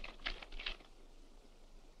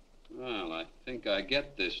 Well, I think I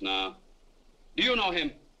get this now. Do you know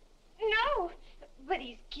him? No, but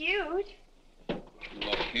he's cute.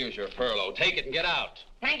 Look, here's your furlough. Take it and get out.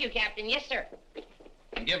 Thank you, Captain. Yes, sir.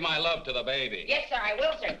 And give my love to the baby. Yes, sir, I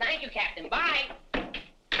will, sir. Thank you, Captain. Bye.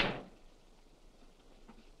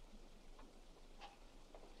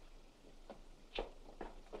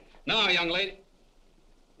 Now, young lady.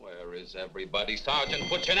 Where is everybody? Sergeant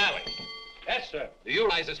Puccinelli. Yes, sir. Do you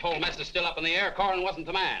realize this whole mess is still up in the air? Korwin wasn't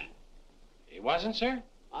the man. He wasn't, sir?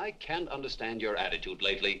 I can't understand your attitude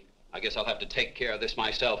lately. I guess I'll have to take care of this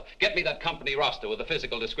myself. Get me that company roster with the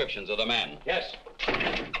physical descriptions of the men. Yes.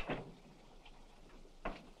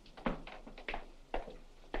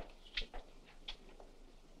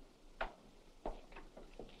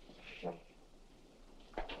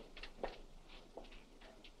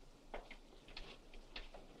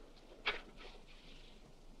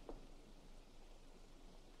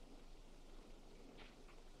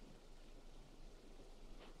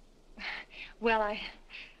 Well,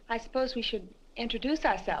 I suppose we should introduce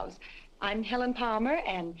ourselves. I'm Helen Palmer,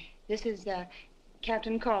 and this is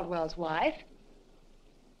Captain Caldwell's wife.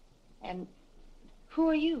 And who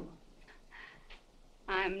are you?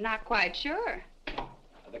 I'm not quite sure.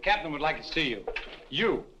 The captain would like to see you.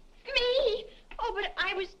 You. Me? Oh, but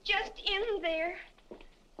I was just in there.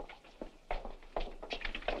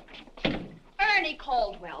 Ernie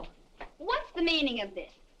Caldwell, what's the meaning of this?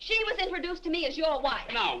 She was introduced to me as your wife.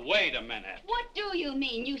 Now, wait a minute. What do you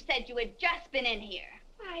mean? You said you had just been in here.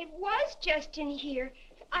 I was just in here.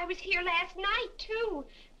 I was here last night, too.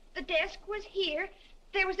 The desk was here.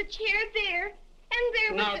 There was a chair there. And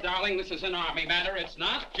there was... Now, darling, this is an Army matter. It's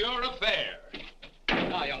not your affair.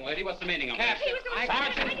 Now, young lady, what's the meaning of this?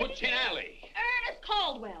 Sergeant Puccinelli. Ernest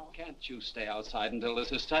Caldwell. Can't you stay outside until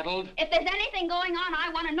this is settled? If there's anything going on, I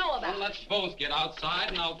want to know about Well, it. let's both get outside,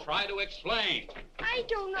 and I'll try to explain. I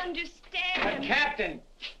don't understand. Captain!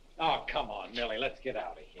 Oh, come on, Millie, let's get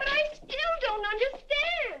out of here. But I still don't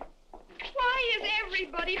understand. Why is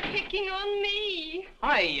everybody picking on me?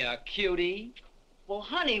 Hiya, cutie. Well,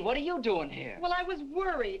 honey, what are you doing here? Well, I was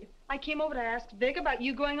worried. I came over to ask Vic about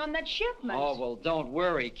you going on that shipment. Oh, well, don't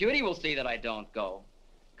worry. Cutie will see that I don't go.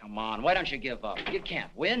 Come on, why don't you give up? You can't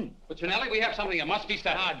win. Puccinelli, we have something that must be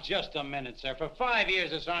settled. Now, just a minute, sir. For 5 years,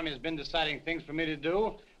 this Army has been deciding things for me to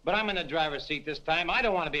do, but I'm in the driver's seat this time. I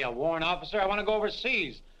don't want to be a warrant officer. I want to go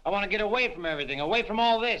overseas. I want to get away from everything, away from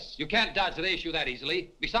all this. You can't dodge the issue that easily.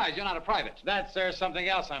 Besides, you're not a private. That's, sir, something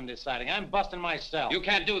else I'm deciding. I'm busting myself. You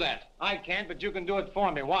can't do that. I can't, but you can do it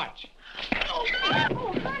for me. Watch. Oh,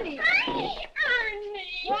 honey. Ernie.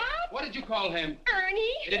 What? What did you call him?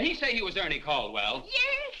 Ernie? Did he say he was Ernie Caldwell?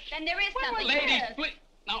 Yes. Then there is something. Ladies, please.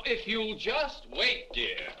 Now, if you'll just wait,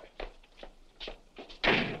 dear.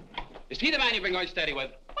 Is he the man you've been going steady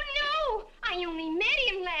with? Oh, no. I only met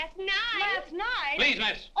him last night. Last night? Please,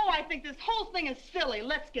 miss. Oh, I think this whole thing is silly.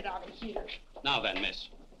 Let's get out of here. Now then, miss.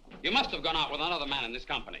 You must have gone out with another man in this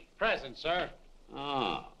company. Present, sir.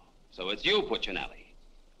 Oh, so it's you, Puccinelli.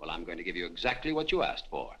 Well, I'm going to give you exactly what you asked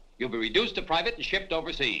for. You'll be reduced to private and shipped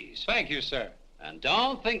overseas. Thank you, sir. And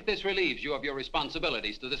don't think this relieves you of your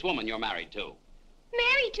responsibilities to this woman you're married to.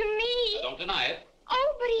 Married to me? Don't deny it.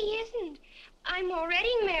 Oh, but he isn't. I'm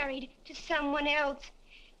already married to someone else.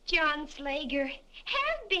 John Slager.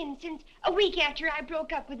 Have been since a week after I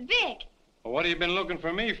broke up with Vic. Well, what have you been looking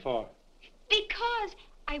for me for? Because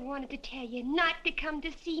I wanted to tell you not to come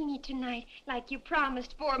to see me tonight like you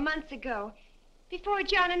promised 4 months ago. Before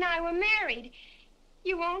John and I were married.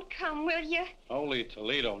 You won't come, will you? Holy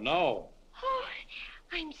Toledo, no. Oh,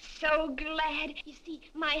 I'm so glad. You see,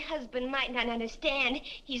 my husband might not understand.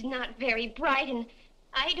 He's not very bright, and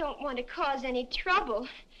I don't want to cause any trouble.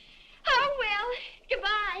 Oh, well,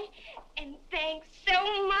 goodbye. And thanks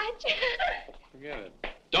so much. Forget it.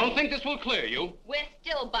 Don't think this will clear you. We're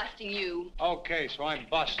still busting you. Okay, so I'm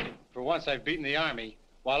busted. For once, I've beaten the Army.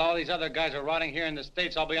 While all these other guys are rotting here in the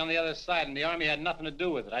States, I'll be on the other side, and the Army had nothing to do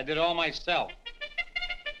with it. I did it all myself.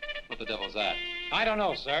 What the devil's that? I don't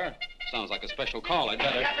know, sir. Sounds like a special call. I'd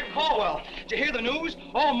better... Captain Caldwell, did you hear the news?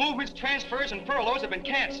 All movements, transfers, and furloughs have been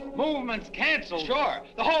canceled. Movements canceled? Sure.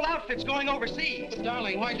 The whole outfit's going overseas. But,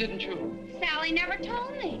 darling, why didn't you? Sally never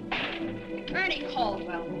told me. Ernie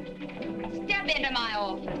Caldwell, step into my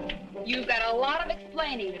office. You've got a lot of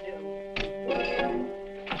explaining to do.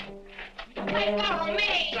 Hey, follow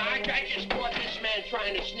me! Sarge, I just caught this man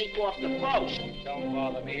trying to sneak off the post. Don't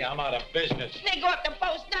bother me. I'm out of business. Sneak off the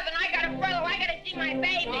post, nothing. I got a furlough. I gotta see my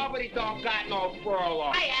baby. Nobody don't got no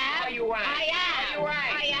furlough. I have. Are you right? I have. Are you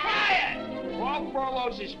right? I have. Quiet! All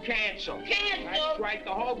furloughs is canceled. Canceled? That's right.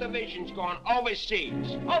 The whole division's gone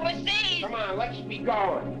overseas. Overseas? Come on, let's be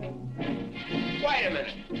going. Wait a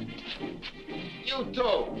minute. You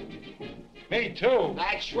too. Me too.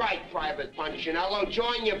 That's right, Private Punchinello.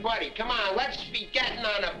 Join your buddy. Come on, let's be getting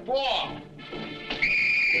on a ball.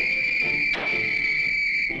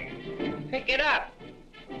 Pick it up.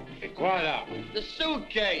 Pick what up? The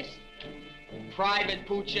suitcase. Private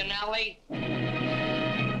Puccinelli.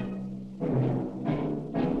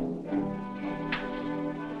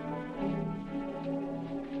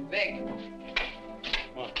 Vic.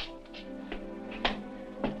 What?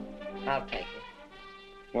 I'll take it.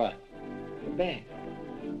 What? The bag.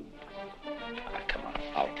 Come on,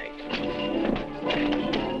 I'll take it.